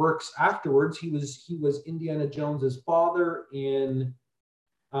have works afterwards. He was Indiana Jones's father in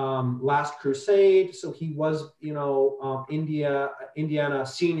Last Crusade, so he was Indiana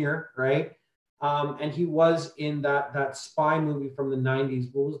Senior, right? And he was in that spy movie from the 90s.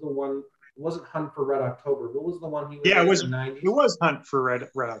 What was the one? It wasn't Hunt for Red October. What was the one he was in the 90s? It was Hunt for Red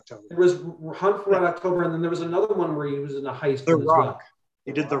October. It was Hunt for Red October, and then there was another one where he was in a heist. The Rock.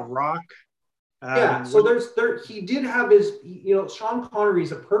 He did The Rock. So he did have his, Sean Connery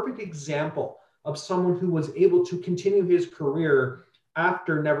is a perfect example of someone who was able to continue his career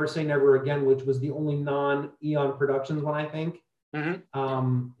after Never Say Never Again, which was the only non-Eon Productions one, I think.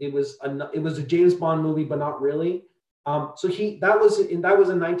 Mm-hmm. It was a James Bond movie, but not really. So that was in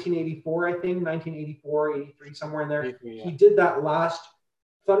 1984, I think, 1984, 83, somewhere in there. Yeah. He did that last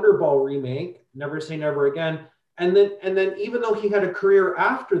Thunderball remake, Never Say Never Again. And then even though he had a career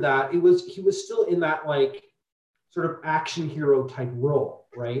after that, he was still in that like sort of action hero type role,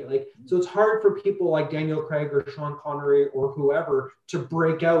 right? Like, so it's hard for people like Daniel Craig or Sean Connery or whoever to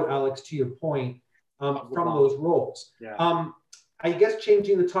break out, Alex, to your point, from those roles. Yeah. I guess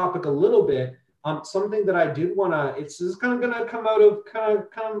changing the topic a little bit, something that I did want to, this is kind of going to come out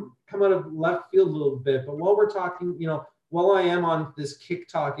of left field a little bit, but while we're talking, while I am on this kick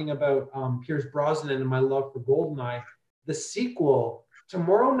talking about Pierce Brosnan and my love for Goldeneye, the sequel,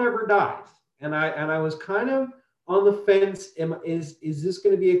 Tomorrow Never Dies, and I was kind of on the fence. Is this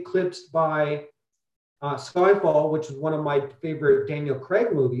going to be eclipsed by Skyfall, which is one of my favorite Daniel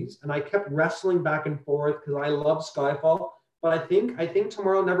Craig movies? And I kept wrestling back and forth because I love Skyfall, But I think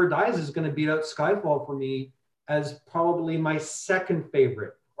Tomorrow Never Dies is going to beat out Skyfall for me as probably my second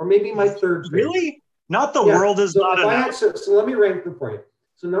favorite, or maybe my third favorite. Really? Not The Yeah. World Is So Not if I Enough? had, so let me rank them for you.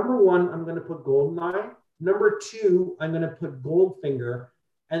 So number one, I'm going to put Goldeneye. Number two, I'm going to put Goldfinger.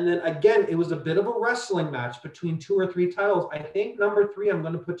 And then again, it was a bit of a wrestling match between two or three titles. I think number three, I'm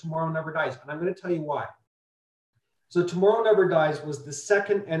going to put Tomorrow Never Dies. And I'm going to tell you why. So Tomorrow Never Dies was the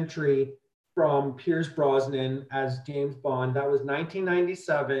second entry from Pierce Brosnan as James Bond. That was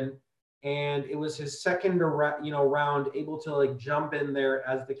 1997. And it was his second round, able to like jump in there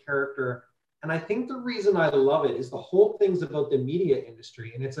as the character. And I think the reason I love it is the whole thing's about the media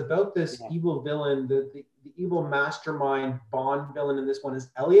industry. And it's about this evil villain, the evil mastermind Bond villain in this one is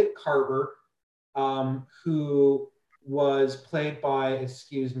Elliot Carver, who was played by,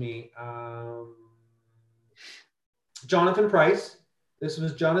 Jonathan Pryce. This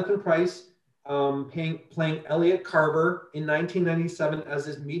was Jonathan Pryce playing Elliot Carver in 1997 as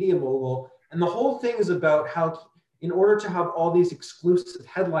his media mogul. And the whole thing is about how, in order to have all these exclusive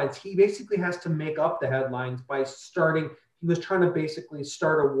headlines, he basically has to make up the headlines by he was trying to basically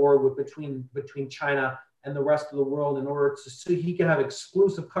start a war between China and the rest of the world in order so he can have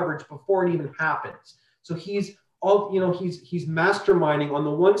exclusive coverage before it even happens. So he's masterminding. On the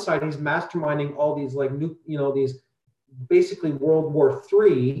one side, he's masterminding all these these basically World War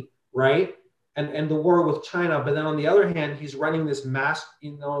III, right? And the war with China. But then on the other hand, he's running this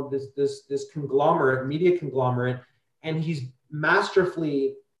this conglomerate, media conglomerate, and he's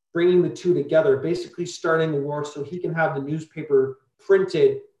masterfully bringing the two together, basically starting a war so he can have the newspaper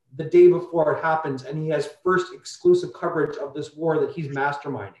printed the day before it happens. And he has first exclusive coverage of this war that he's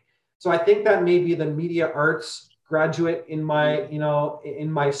masterminding. So I think that may be the media arts graduate in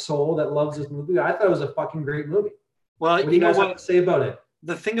my soul that loves this movie. I thought it was a fucking great movie. Well, what do you guys have to say about it?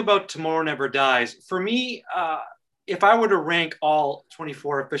 The thing about Tomorrow Never Dies, for me, if I were to rank all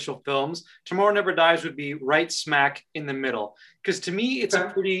 24 official films, Tomorrow Never Dies would be right smack in the middle. Because to me, it's a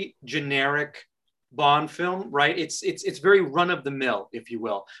pretty generic Bond film, right? It's very run of the mill, if you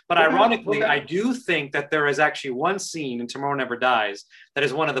will. But ironically, I do think that there is actually one scene in Tomorrow Never Dies that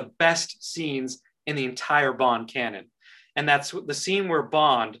is one of the best scenes in the entire Bond canon. And that's the scene where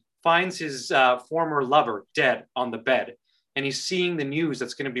Bond finds his former lover dead on the bed. And he's seeing the news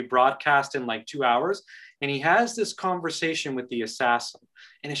that's going to be broadcast in like 2 hours. And he has this conversation with the assassin.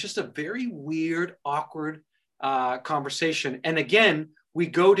 And it's just a very weird, awkward conversation. And again, we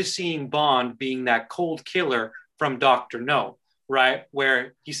go to seeing Bond being that cold killer from Dr. No, right?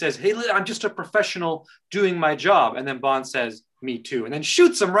 Where he says, hey, I'm just a professional doing my job. And then Bond says, me too. And then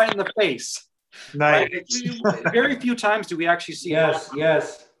shoots him right in the face. Nice. Right? Very few times do we actually see Bond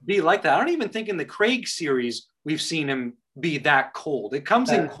be like that. I don't even think in the Craig series we've seen him be that cold. It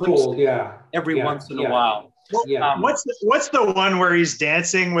comes in cold, every once in a while. What's the one where he's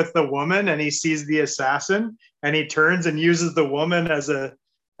dancing with the woman and he sees the assassin and he turns and uses the woman as a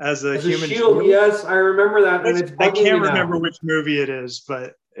human shield? Yes, I remember that. And it's I can't remember which movie it is,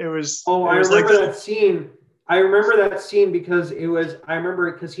 but it was. Oh, I remember that scene. I remember that scene because he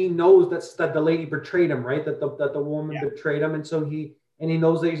knows that the lady betrayed him, right? That the woman betrayed him, and so he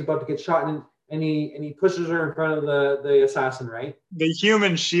knows that he's about to get shot, and he pushes her in front of the assassin, right? The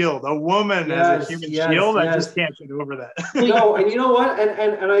human shield. A woman as a human shield. I just can't get over that. No, and you know what?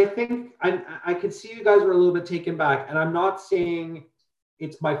 And I think I could see you guys were a little bit taken back. And I'm not saying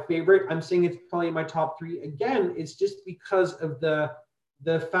it's my favorite. I'm saying it's probably my top three. Again, it's just because of the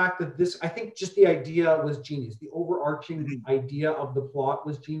fact that I think just the idea was genius. The overarching idea of the plot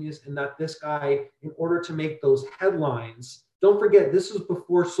was genius, and that this guy, in order to make those headlines. Don't forget, this was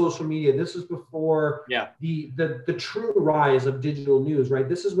before social media. This was before the true rise of digital news, right?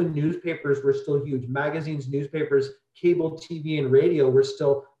 This is when newspapers were still huge. Magazines, newspapers, cable TV, and radio were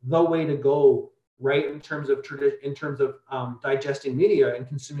still the way to go, right? In terms of digesting media and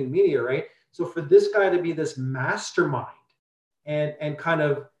consuming media, right? So for this guy to be this mastermind and kind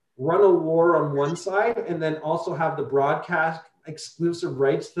of run a war on one side and then also have the broadcast exclusive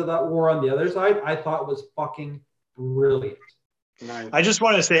rights to that war on the other side, I thought was fucking brilliant. Nice. I just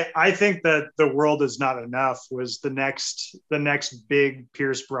want to say, I think that The World Is Not Enough was the next big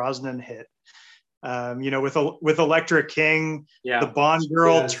Pierce Brosnan hit. With Electra King, the Bond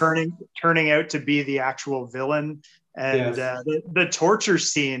girl turning out to be the actual villain, and the torture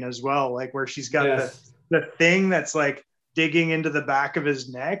scene as well, like where she's got the thing that's like digging into the back of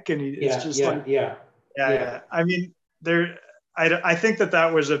his neck, and it's just I mean, I think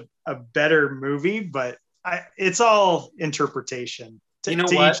that was a better movie, but it's all interpretation. You know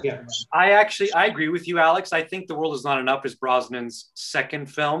what? I agree with you, Alex. I think The World Is Not Enough is Brosnan's second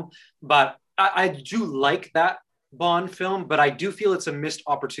film, but I do like that Bond film, but I do feel it's a missed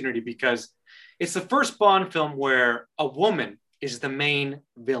opportunity because it's the first Bond film where a woman is the main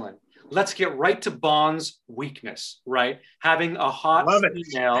villain. Let's get right to Bond's weakness, right? Having a hot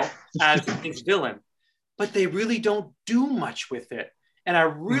female as his villain. But they really don't do much with it. And I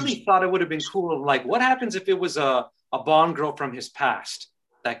really thought it would have been cool. Like, what happens if it was a Bond girl from his past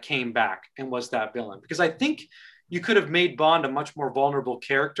that came back and was that villain? Because I think you could have made Bond a much more vulnerable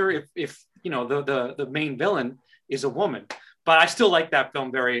character if you know the main villain is a woman. But I still like that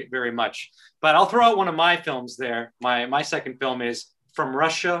film very, very much. But I'll throw out one of my films there. My second film is From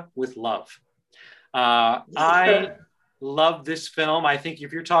Russia with Love. I love this film. I think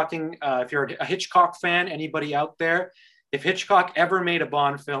if you're talking, if you're a Hitchcock fan, anybody out there, if Hitchcock ever made a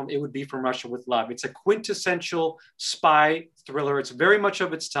Bond film, it would be From Russia with Love. It's a quintessential spy thriller. It's very much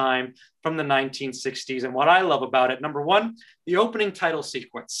of its time from the 1960s. And what I love about it, number one, the opening title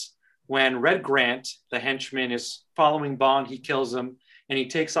sequence. When Red Grant, the henchman, is following Bond, he kills him and he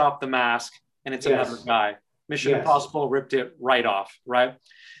takes off the mask and it's another guy. Mission Impossible ripped it right off, right?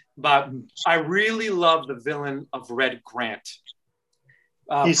 But I really love the villain of Red Grant.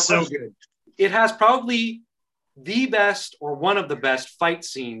 He's so good. It has probably the best or one of the best fight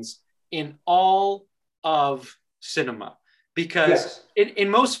scenes in all of cinema. Because in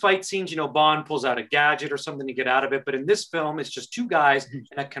most fight scenes, you know, Bond pulls out a gadget or something to get out of it. But in this film, it's just two guys in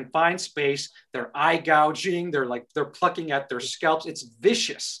a confined space. They're eye gouging. They're plucking at their scalps. It's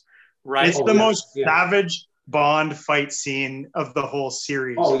vicious, right? It's the most savage Bond fight scene of the whole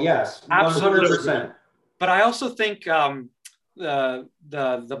series. Oh, yes. 100%. But I also think the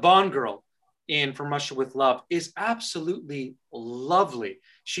Bond girl in From Russia with Love is absolutely lovely.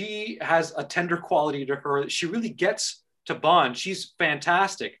 She has a tender quality to her. She really gets to Bond. She's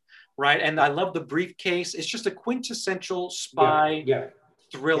fantastic, right? And I love the briefcase. It's just a quintessential spy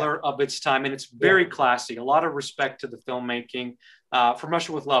thriller of its time, and it's very classy. A lot of respect to the filmmaking. From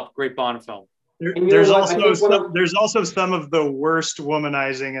Russia with Love, great Bond film. There's also some of the worst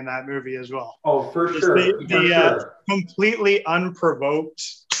womanizing in that movie as well. Oh, for sure. The completely unprovoked.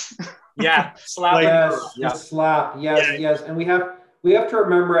 Slap. Slap. Yes. And we have to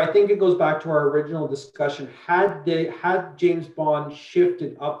remember, I think it goes back to our original discussion. Had James Bond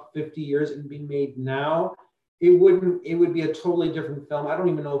shifted up 50 years and been made now, it would be a totally different film. I don't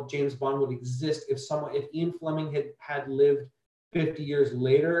even know if James Bond would exist if Ian Fleming had lived 50 years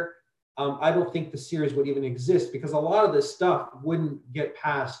later. I don't think the series would even exist because a lot of this stuff wouldn't get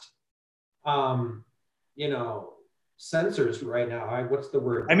past, censors right now. What's the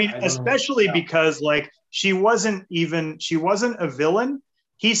word? I mean, especially because like she wasn't a villain.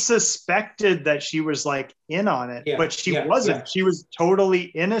 He suspected that she was like in on it, but she wasn't. She was totally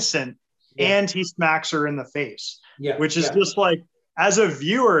innocent, and he smacks her in the face, which is just like, as a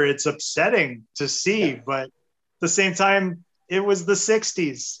viewer, it's upsetting to see, but at the same time, it was the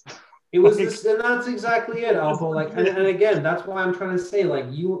 60s. It was this, and that's exactly it, Alpo. Like, and again, that's why I'm trying to say, like,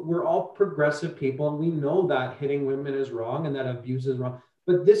 we're all progressive people, and we know that hitting women is wrong and that abuse is wrong.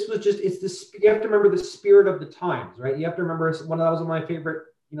 But this was just, you have to remember the spirit of the times, right? You have to remember that was my favorite,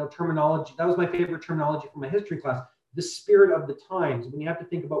 terminology. That was my favorite terminology from my history class. The spirit of the times. When you have to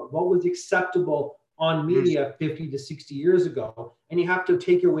think about what was acceptable on media 50 to 60 years ago, and you have to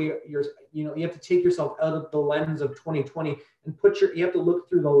take you have to take yourself out of the lens of 2020 and you have to look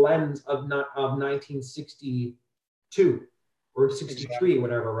through the lens of 1962 or 63,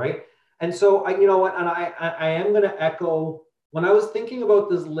 whatever, right? And so I am going to echo, when I was thinking about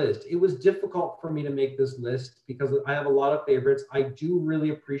this list, it was difficult for me to make this list because I have a lot of favorites. I do really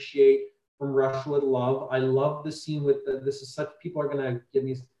appreciate From Russia with Love. I love the scene with people are going to give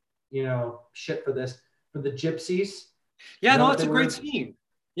me shit for this, for the gypsies. It's a great scene.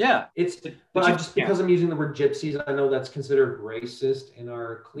 Just because I'm using the word gypsies, I know that's considered racist in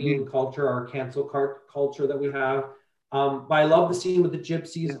our clean culture, our cancel culture that we have. But I love the scene with the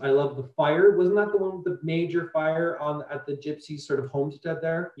gypsies. I love the fire. Wasn't that the one with the major fire at the gypsies sort of homestead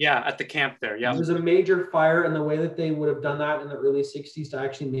there? Yeah, at the camp there. Yeah, there was a major fire, and the way that they would have done that in the early 60s to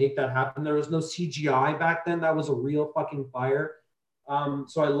actually make that happen. There was no CGI back then. That was a real fucking fire.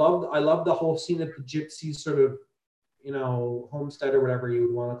 So I love the whole scene of the gypsies sort of, homestead or whatever you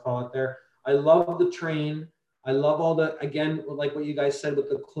would want to call it there. I love the train. I love all again, like what you guys said with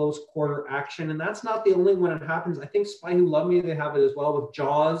the close quarter action. And that's not the only one it happens. I think Spy Who Loved Me, they have it as well with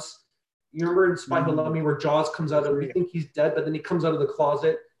Jaws. You remember in Spy Who Loved Me where Jaws comes out and we think he's dead, but then he comes out of the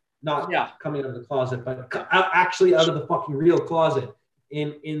closet, not coming out of the closet, but actually out of the fucking real closet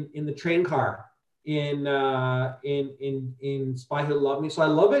in the train car. In Spy Who Loved Me. So I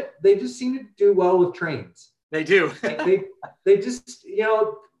love it. They just seem to do well with trains. They do. they just,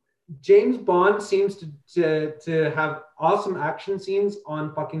 James Bond seems to have awesome action scenes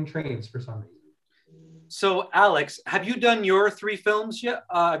on fucking trains for some reason. So, Alex, have you done your three films yet?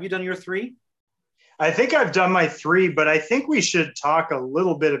 Have you done your three? I think I've done my three, but I think we should talk a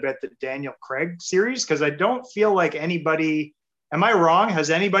little bit about the Daniel Craig series because I don't feel like anybody. Am I wrong? Has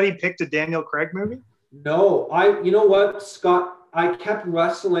anybody picked a Daniel Craig movie? No, you know what, Scott? I kept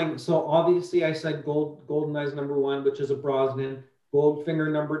wrestling. So obviously, I said GoldenEye's number one, which is a Brosnan. Goldfinger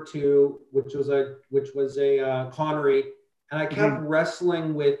number two, which was a Connery, and I kept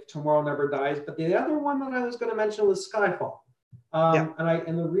wrestling with Tomorrow Never Dies. But the other one that I was going to mention was Skyfall.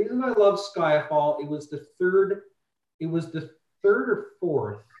 And the reason I love Skyfall, it was the third or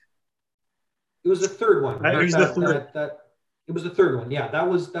fourth. It was the third one. It was the third. It was the third one. Yeah, that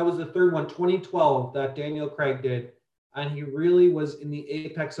was the third one, 2012, that Daniel Craig did, and he really was in the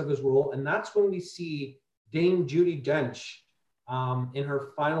apex of his role. And that's when we see Dame Judi Dench in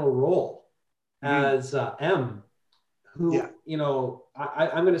her final role as M, who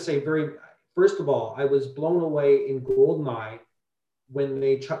I'm going to say first of all, I was blown away in Goldeneye when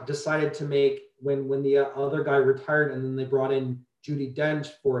they decided to make when the other guy retired and then they brought in Judi Dench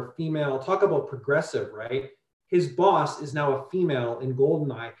for a female. Talk about progressive, right? His boss is now a female in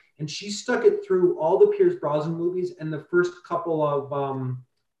Goldeneye, and she stuck it through all the Pierce Brosnan movies and the first couple of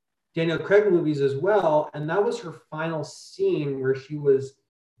Daniel Craig movies as well. And that was her final scene where she was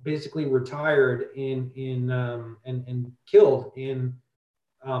basically retired and killed in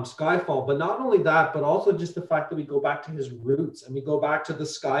Skyfall. But not only that, but also just the fact that we go back to his roots and we go back to the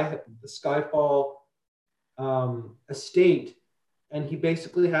Skyfall estate. And he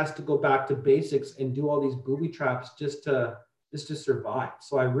basically has to go back to basics and do all these booby traps just to survive.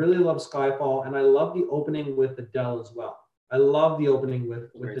 So I really love Skyfall, and I love the opening with Adele as well. I love the opening with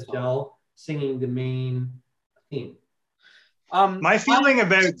Adele singing the main theme. My feeling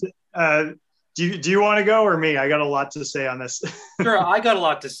about do you want to go or me? I got a lot to say on this. Sure, I got a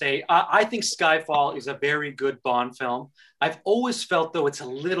lot to say. I think Skyfall is a very good Bond film. I've always felt, though, it's a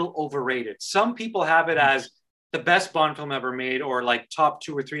little overrated. Some people have it as the best Bond film ever made, or like top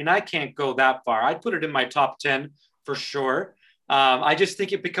 2 or 3. And I can't go that far. I'd put it in my top 10 for sure. I just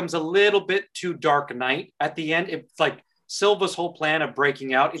think it becomes a little bit too Dark Knight at the end. It's like Silva's whole plan of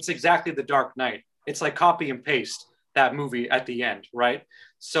breaking out. It's exactly the Dark Knight. It's like copy and paste that movie at the end, right?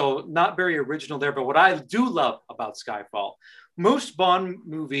 So not very original there. But what I do love about Skyfall, most Bond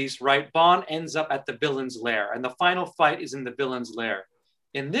movies, right? Bond ends up at the villain's lair, and the final fight is in the villain's lair.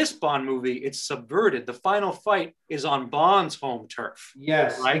 In this Bond movie, it's subverted. The final fight is on Bond's home turf.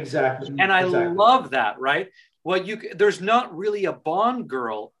 Yes, right? Exactly. And I love that, right? Well, there's not really a Bond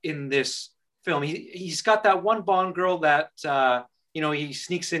girl in this film. He's got that one Bond girl that, he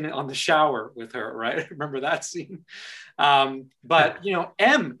sneaks in on the shower with her, right? Remember that scene? But,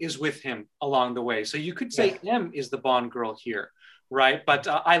 M is with him along the way. So you could say M is the Bond girl here, right? But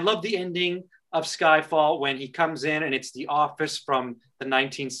I love the ending of Skyfall when he comes in and it's the office from the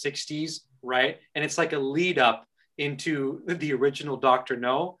 1960s, right? And it's like a lead up into the original Dr.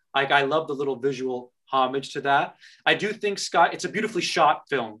 No. Like, I love the little visual homage to that. I do think it's a beautifully shot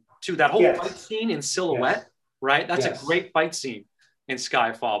film too. That whole fight scene in silhouette, right? That's a great fight scene in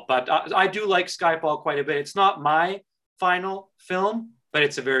Skyfall. But I do like Skyfall quite a bit. It's not my final film, but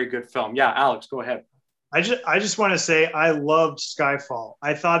it's a very good film. Yeah, Alex, go ahead. I just want to say I loved Skyfall.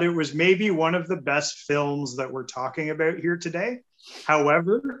 I thought it was maybe one of the best films that we're talking about here today.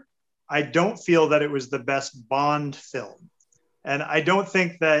 However, I don't feel that it was the best Bond film. And I don't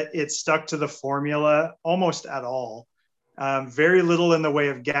think that it stuck to the formula almost at all. Very little in the way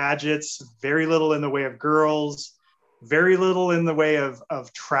of gadgets, very little in the way of girls, very little in the way of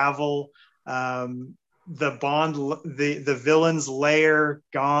travel. The villain's lair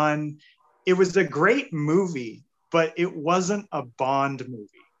gone. It was a great movie, but it wasn't a Bond movie.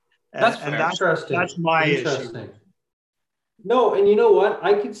 That's my issue. No, and you know what?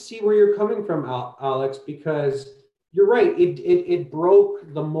 I can see where you're coming from, Alex, because you're right. It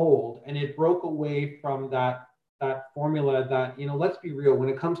broke the mold and it broke away from that formula that, let's be real, when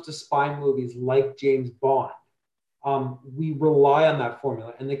it comes to spy movies like James Bond, we rely on that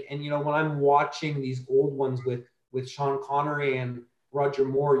formula. And when I'm watching these old ones with Sean Connery and Roger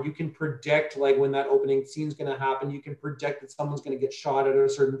Moore, you can predict like when that opening scene is going to happen. You can predict that someone's going to get shot at a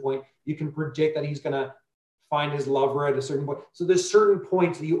certain point. You can predict that he's going to find his lover at a certain point. So there's certain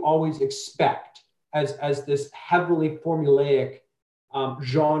points that you always expect as this heavily formulaic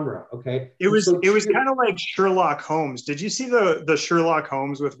genre. Okay. It was kind of like Sherlock Holmes. Did you see the Sherlock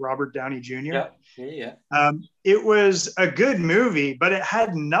Holmes with Robert Downey Jr.? Yeah. It was a good movie, but it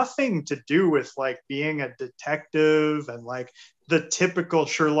had nothing to do with like being a detective, and like the typical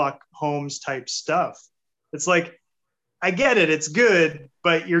Sherlock Holmes type stuff. It's like, I get it, it's good,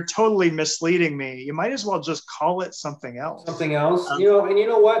 but you're totally misleading me. You might as well just call it something else. Something else, you know, and you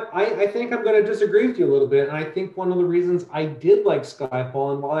know what? I think I'm going to disagree with you a little bit. And I think one of the reasons I did like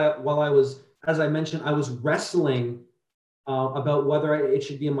Skyfall, and while I was, as I mentioned, I was wrestling about whether it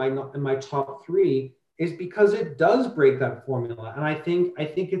should be in my top three, is because it does break that formula. And I think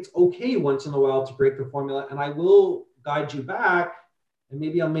it's okay once in a while to break the formula. And I will guide you back, and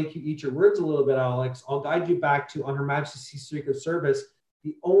maybe I'll make you eat your words a little bit, Alex. I'll guide you back to On Her Majesty's Secret Service,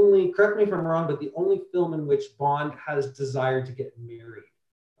 the only, correct me if I'm wrong, but the only film in which Bond has desired to get married.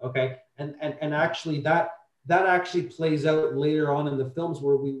 Okay. And actually that actually plays out later on in the films,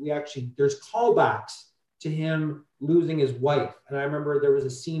 where we actually, there's callbacks to him losing his wife. And I remember there was a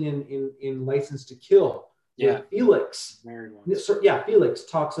scene in License to Kill where Felix, Felix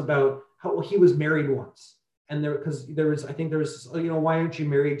talks about how he was married once. And I think there was, you know, why aren't you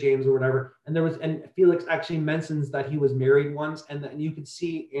married, James, or whatever. And Felix actually mentions that he was married once. And you could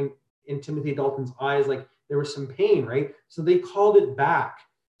see in Timothy Dalton's eyes, like there was some pain, right? So they called it back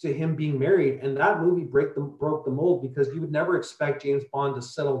to him being married. And that movie broke the mold, because you would never expect James Bond to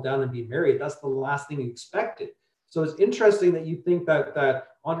settle down and be married. That's the last thing he expected. So it's interesting that you think that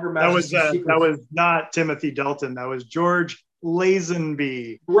On Her Majesty's Secret... That was not Timothy Dalton. That was George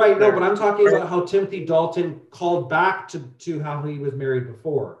Lazenby. Right, no, but I'm talking about how Timothy Dalton called back to how he was married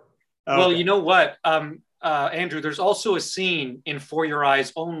before. Okay. Well, you know what, Andrew, there's also a scene in For Your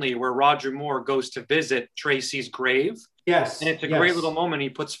Eyes Only where Roger Moore goes to visit Tracy's grave. Yes. And it's a great little moment. He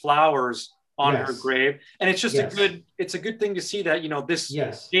puts flowers on her grave. And it's just a good thing to see that, you know, this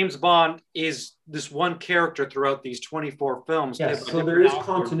James Bond is this one character throughout these 24 films. Yes, so there is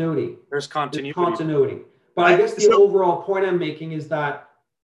continuity. There's continuity. But I guess the overall point I'm making is that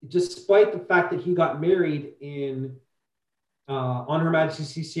despite the fact that he got married in On Her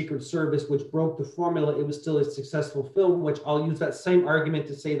Majesty's Secret Service, which broke the formula, it was still a successful film, which I'll use that same argument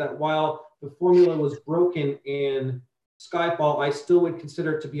to say that while the formula was broken in Skyfall, I still would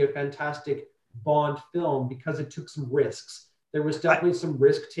consider it to be a fantastic Bond film because it took some risks. There was definitely some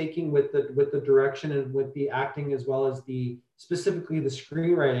risk taking with the direction and with the acting, as well as specifically the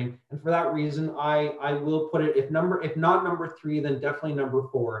screenwriting. And for that reason, I will put it, if not number 3, then definitely number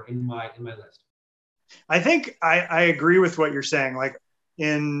 4 in my list. I think I agree with what you're saying. Like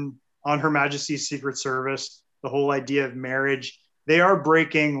On Her Majesty's Secret Service, the whole idea of marriage, they are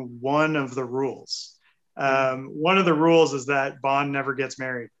breaking one of the rules. One of the rules is that Bond never gets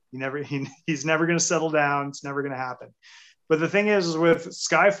married. He's never going to settle down. It's never going to happen. But the thing is with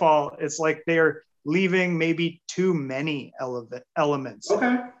Skyfall, it's like they're leaving maybe too many elements.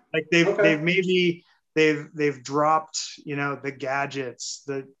 Okay. Like they've dropped, you know, the gadgets,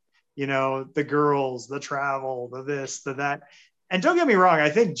 the girls, the travel, the this, the that. And don't get me wrong, I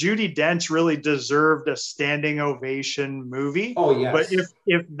think Judi Dench really deserved a standing ovation movie. Oh, yes. But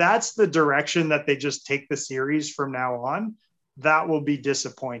if that's the direction that they just take the series from now on, that will be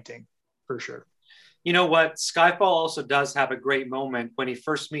disappointing for sure. You know what? Skyfall also does have a great moment when he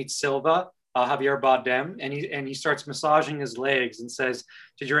first meets Silva, Javier Bardem, and he starts massaging his legs and says,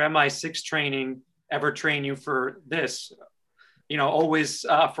 "Did your MI6 training ever train you for this? You know, always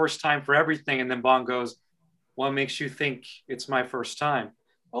first time for everything." And then Bond goes, "What makes you think it's my first time?"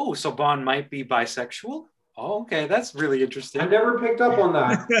 Oh, so Bond might be bisexual? Oh, okay, that's really interesting. I never picked up on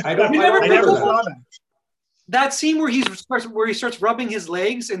that. I don't never saw that. That scene where he starts rubbing his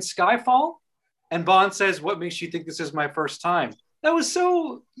legs in Skyfall, and Bond says, "What makes you think this is my first time?" That was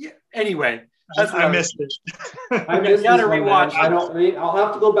so. Yeah. Anyway, I missed it. I missed gotta rewatch. I'll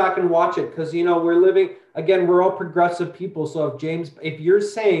have to go back and watch it because we're we're all progressive people. So if you're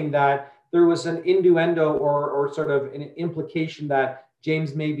saying that there was an innuendo or sort of an implication that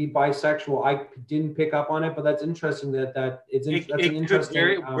James may be bisexual, I didn't pick up on it, but that's interesting. That's an interesting.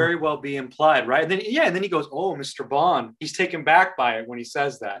 Could very well be implied, right? And then he goes, "Oh, Mr. Bond." He's taken back by it when he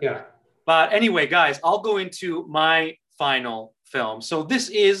says that. Yeah. But anyway, guys, I'll go into my final film. So this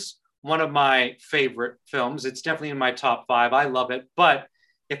is one of my favorite films. It's definitely in my top 5. I love it. But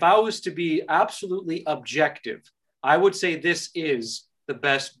if I was to be absolutely objective, I would say this is the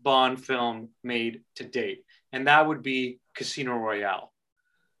best Bond film made to date. And that would be Casino Royale.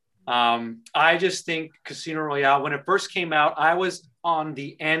 I just think Casino Royale, when it first came out, I was on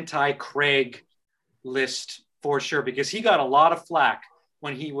the anti-Craig list for sure, because he got a lot of flack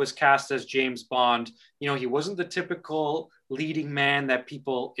when he was cast as James Bond. You know, he wasn't the typical leading man that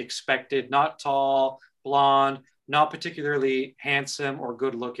people expected, not tall, blonde, not particularly handsome or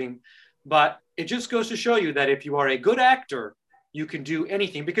good looking. But it just goes to show you that if you are a good actor, you can do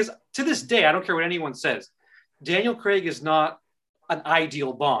anything. Because to this day, I don't care what anyone says, Daniel Craig is not an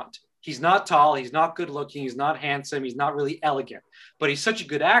ideal Bond. He's not tall, he's not good looking, he's not handsome, he's not really elegant, but he's such a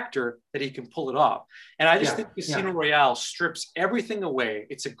good actor that he can pull it off. And I just think Casino Royale strips everything away.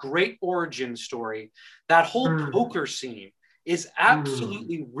 It's a great origin story. That whole poker scene is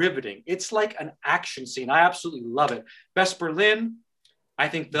absolutely riveting. It's like an action scene. I absolutely love it. Bess Berlin, I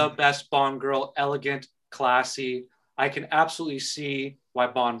think the best Bond girl, elegant, classy. I can absolutely see why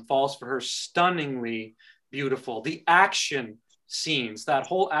Bond falls for her. Stunningly beautiful. The action scenes, that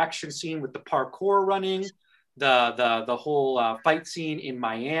whole action scene with the parkour running, the whole fight scene in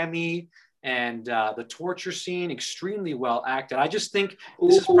Miami, and the torture scene, extremely well acted. I just think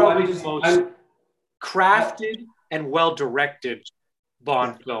this is probably the most crafted and well directed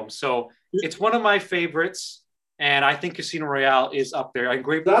Bond film. So it's one of my favorites, and I think Casino Royale is up there. I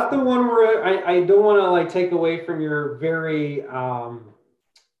agree. Is that the one where I don't want to like take away from your very well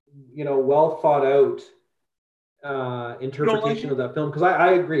thought out interpretation of that film, because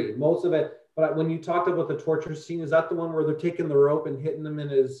I agree most of it, but when you talked about the torture scene, is that the one where they're taking the rope and hitting him in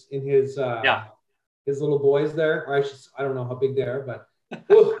his little boys there? Or I don't know how big they are, but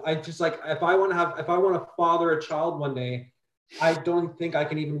I just like, if I want to father a child one day, I don't think I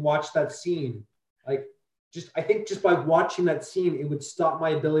can even watch that scene. Like, I think just by watching that scene, it would stop my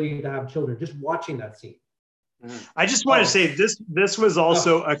ability to have children, just watching that scene. I just want to say this was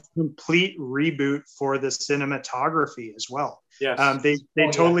also a complete reboot for the cinematography as well. Yes. They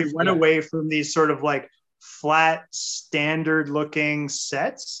totally went away from these sort of like flat, standard looking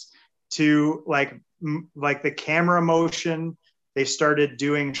sets to like the camera motion. They started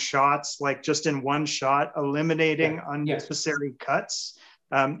doing shots like just in one shot, eliminating unnecessary cuts.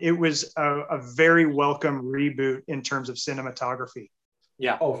 It was a very welcome reboot in terms of cinematography.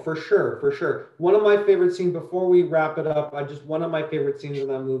 Yeah. Oh, for sure. One of my favorite scenes, before we wrap it up, one of my favorite scenes in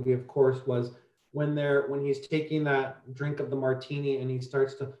that movie, of course, was when he's taking that drink of the martini and he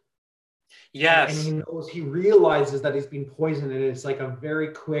starts to. Yes. And he realizes that he's been poisoned, and it's like a very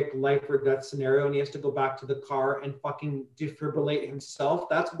quick life or death scenario, and he has to go back to the car and fucking defibrillate himself.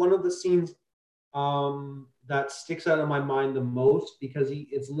 That's one of the scenes that sticks out in my mind the most, because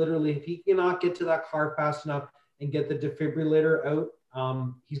it's literally, if he cannot get to that car fast enough and get the defibrillator out,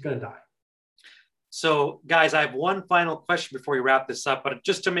 he's going to die. So, guys, I have one final question before we wrap this up, but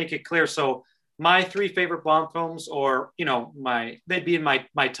just to make it clear, so my three favorite Bond films, or, they'd be in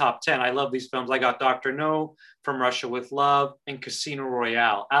my top 10. I love these films. I got Dr. No, From Russia with Love, and Casino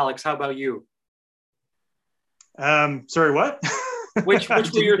Royale. Alex, how about you? Sorry, what? Which were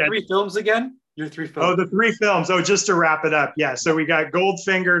your three films again? Your three films. Oh, the three films. Oh, just to wrap it up. Yeah. So we got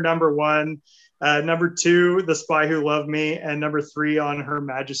Goldfinger, number 1. Number 2, The Spy Who Loved Me, and number 3, On Her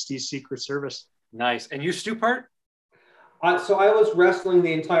Majesty's Secret Service. Nice. And you, Stupart? So I was wrestling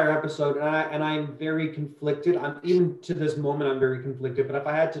the entire episode, and I'm very conflicted. Even to this moment, I'm very conflicted. But if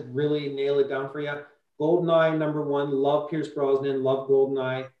I had to really nail it down for you, GoldenEye, number 1, love Pierce Brosnan, love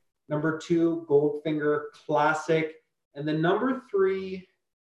GoldenEye. Number 2, Goldfinger, classic. And then number 3,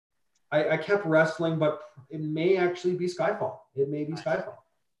 I kept wrestling, but it may actually be Skyfall. It may be Skyfall.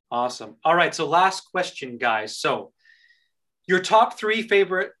 Awesome. All right. So last question, guys. So your top 3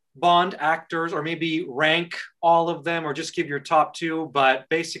 favorite Bond actors, or maybe rank all of them, or just give your top 2, but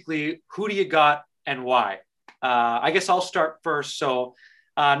basically, who do you got and why? I guess I'll start first. So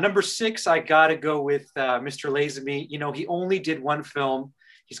number 6, I got to go with Mr. Lazenby. He only did one film.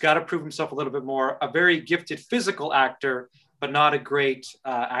 He's got to prove himself a little bit more. A very gifted physical actor, but not a great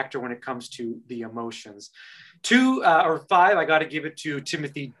actor when it comes to the emotions. 2 or 5, I got to give it to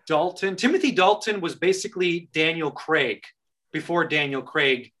Timothy Dalton. Timothy Dalton was basically Daniel Craig before Daniel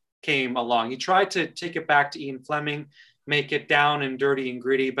Craig came along. He tried to take it back to Ian Fleming, make it down and dirty and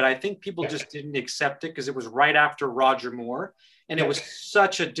gritty, but I think people just didn't accept it because it was right after Roger Moore, and it was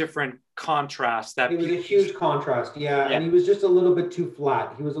such a different contrast. It was a huge contrast, and he was just a little bit too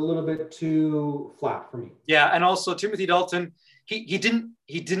flat. He was a little bit too flat for me. Yeah, and also Timothy Dalton, he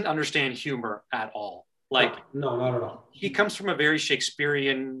didn't understand humor at all. Like, no, not at all. He comes from a very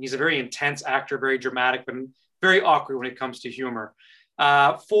Shakespearean, he's a very intense actor, very dramatic, but very awkward when it comes to humor.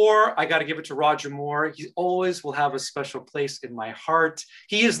 4, I got to give it to Roger Moore. He always will have a special place in my heart.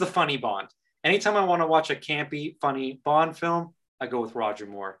 He is the funny Bond. Anytime I want to watch a campy, funny Bond film, I go with Roger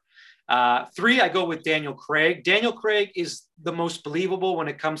Moore. 3, I go with Daniel Craig. Daniel Craig is the most believable when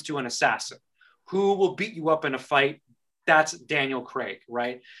it comes to an assassin. Who will beat you up in a fight? That's Daniel Craig,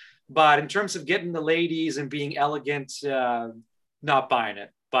 right? But in terms of getting the ladies and being elegant, not buying it.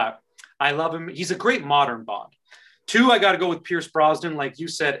 But I love him. He's a great modern Bond. 2, I got to go with Pierce Brosnan. Like you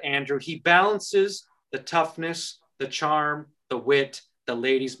said, Andrew, he balances the toughness, the charm, the wit, the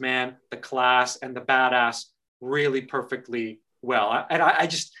ladies' man, the class, and the badass really perfectly well. I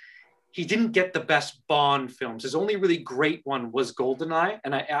just, he didn't get the best Bond films. His only really great one was GoldenEye.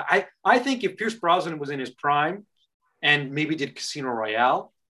 And I think if Pierce Brosnan was in his prime and maybe did Casino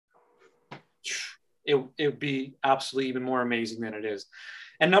Royale, it would be absolutely even more amazing than it is.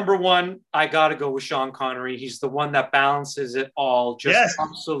 And number one, I got to go with Sean Connery. He's the one that balances it all just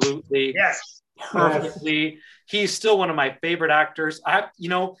absolutely perfectly. Yes. He's still one of my favorite actors.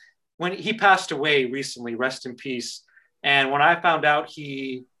 When he passed away recently, rest in peace. And when I found out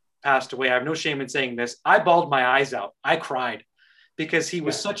he passed away, I have no shame in saying this, I bawled my eyes out. I cried because he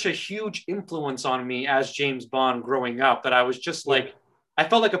was such a huge influence on me as James Bond growing up that I was just like, I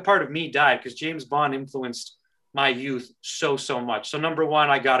felt like a part of me died because James Bond influenced my youth so much. So number one,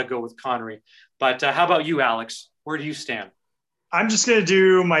 I got to go with Connery. But how about you, Alex? Where do you stand? I'm just going to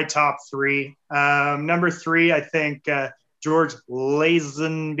do my top three. Number three, I think George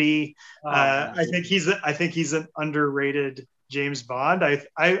Lazenby. I think he's an underrated James Bond.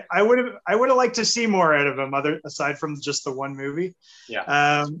 I would have liked to see more out of him, aside from just the one movie.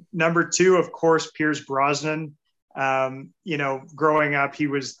 Yeah. Number two, of course, Pierce Brosnan. Growing up, he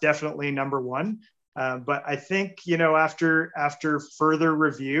was definitely number one. But I think, after further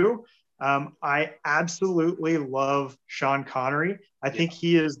review, I absolutely love Sean Connery. I think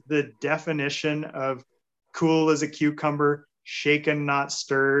he is the definition of cool as a cucumber, shaken, not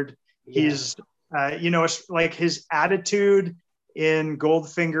stirred. Yeah. He's, like his attitude in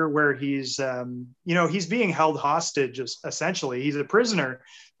Goldfinger, where he's being held hostage, essentially. He's a prisoner,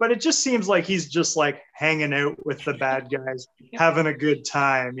 but it just seems like he's just like hanging out with the bad guys, having a good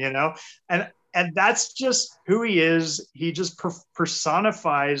time, and that's just who he is. He just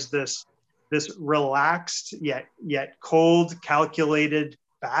personifies this relaxed yet cold, calculated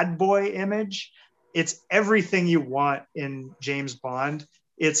bad boy image. It's everything you want in James Bond.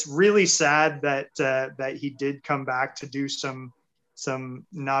 It's really sad that he did come back to do some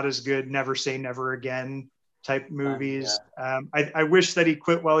not as good Never Say Never Again type movies. I wish that he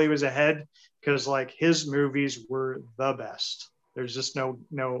quit while he was ahead, because like his movies were the best. There's just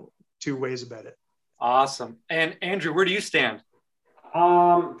no two ways about it. Awesome. And Andrew, where do you stand?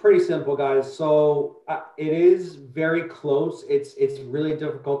 Pretty simple, guys. So it is very close. It's really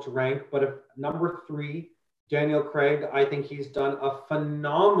difficult to rank, but if number three, Daniel Craig, I think he's done a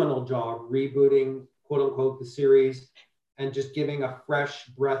phenomenal job rebooting, quote unquote, the series and just giving a fresh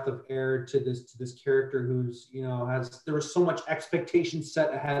breath of air to this character who's, there was so much expectation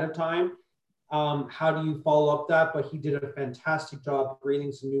set ahead of time. How do you follow up that? But he did a fantastic job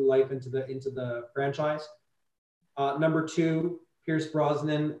breathing some new life into the franchise. Number two, Pierce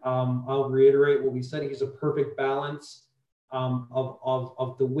Brosnan. I'll reiterate what we said. He's a perfect balance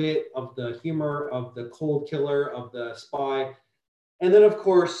of the wit, of the humor, of the cold killer, of the spy. And then, of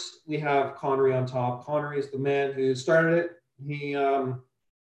course, we have Connery on top. Connery is the man who started it. He,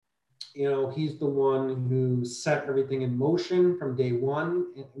 he's the one who set everything in motion from day one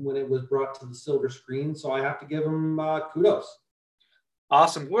when it was brought to the silver screen. So I have to give him kudos.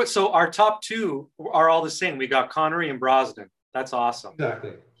 Awesome. So our top two are all the same. We got Connery and Brosnan. That's awesome.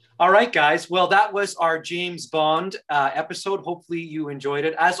 Exactly. All right, guys. Well, that was our James Bond episode. Hopefully you enjoyed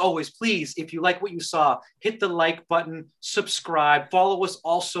it. As always, please, if you like what you saw, hit the like button, subscribe, follow us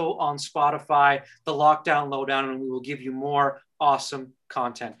also on Spotify, The Lockdown Lowdown, and we will give you more awesome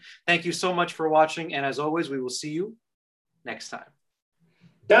content. Thank you so much for watching. And as always, we will see you next time.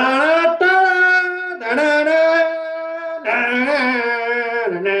 Da, da, da, da, da, da, da, da.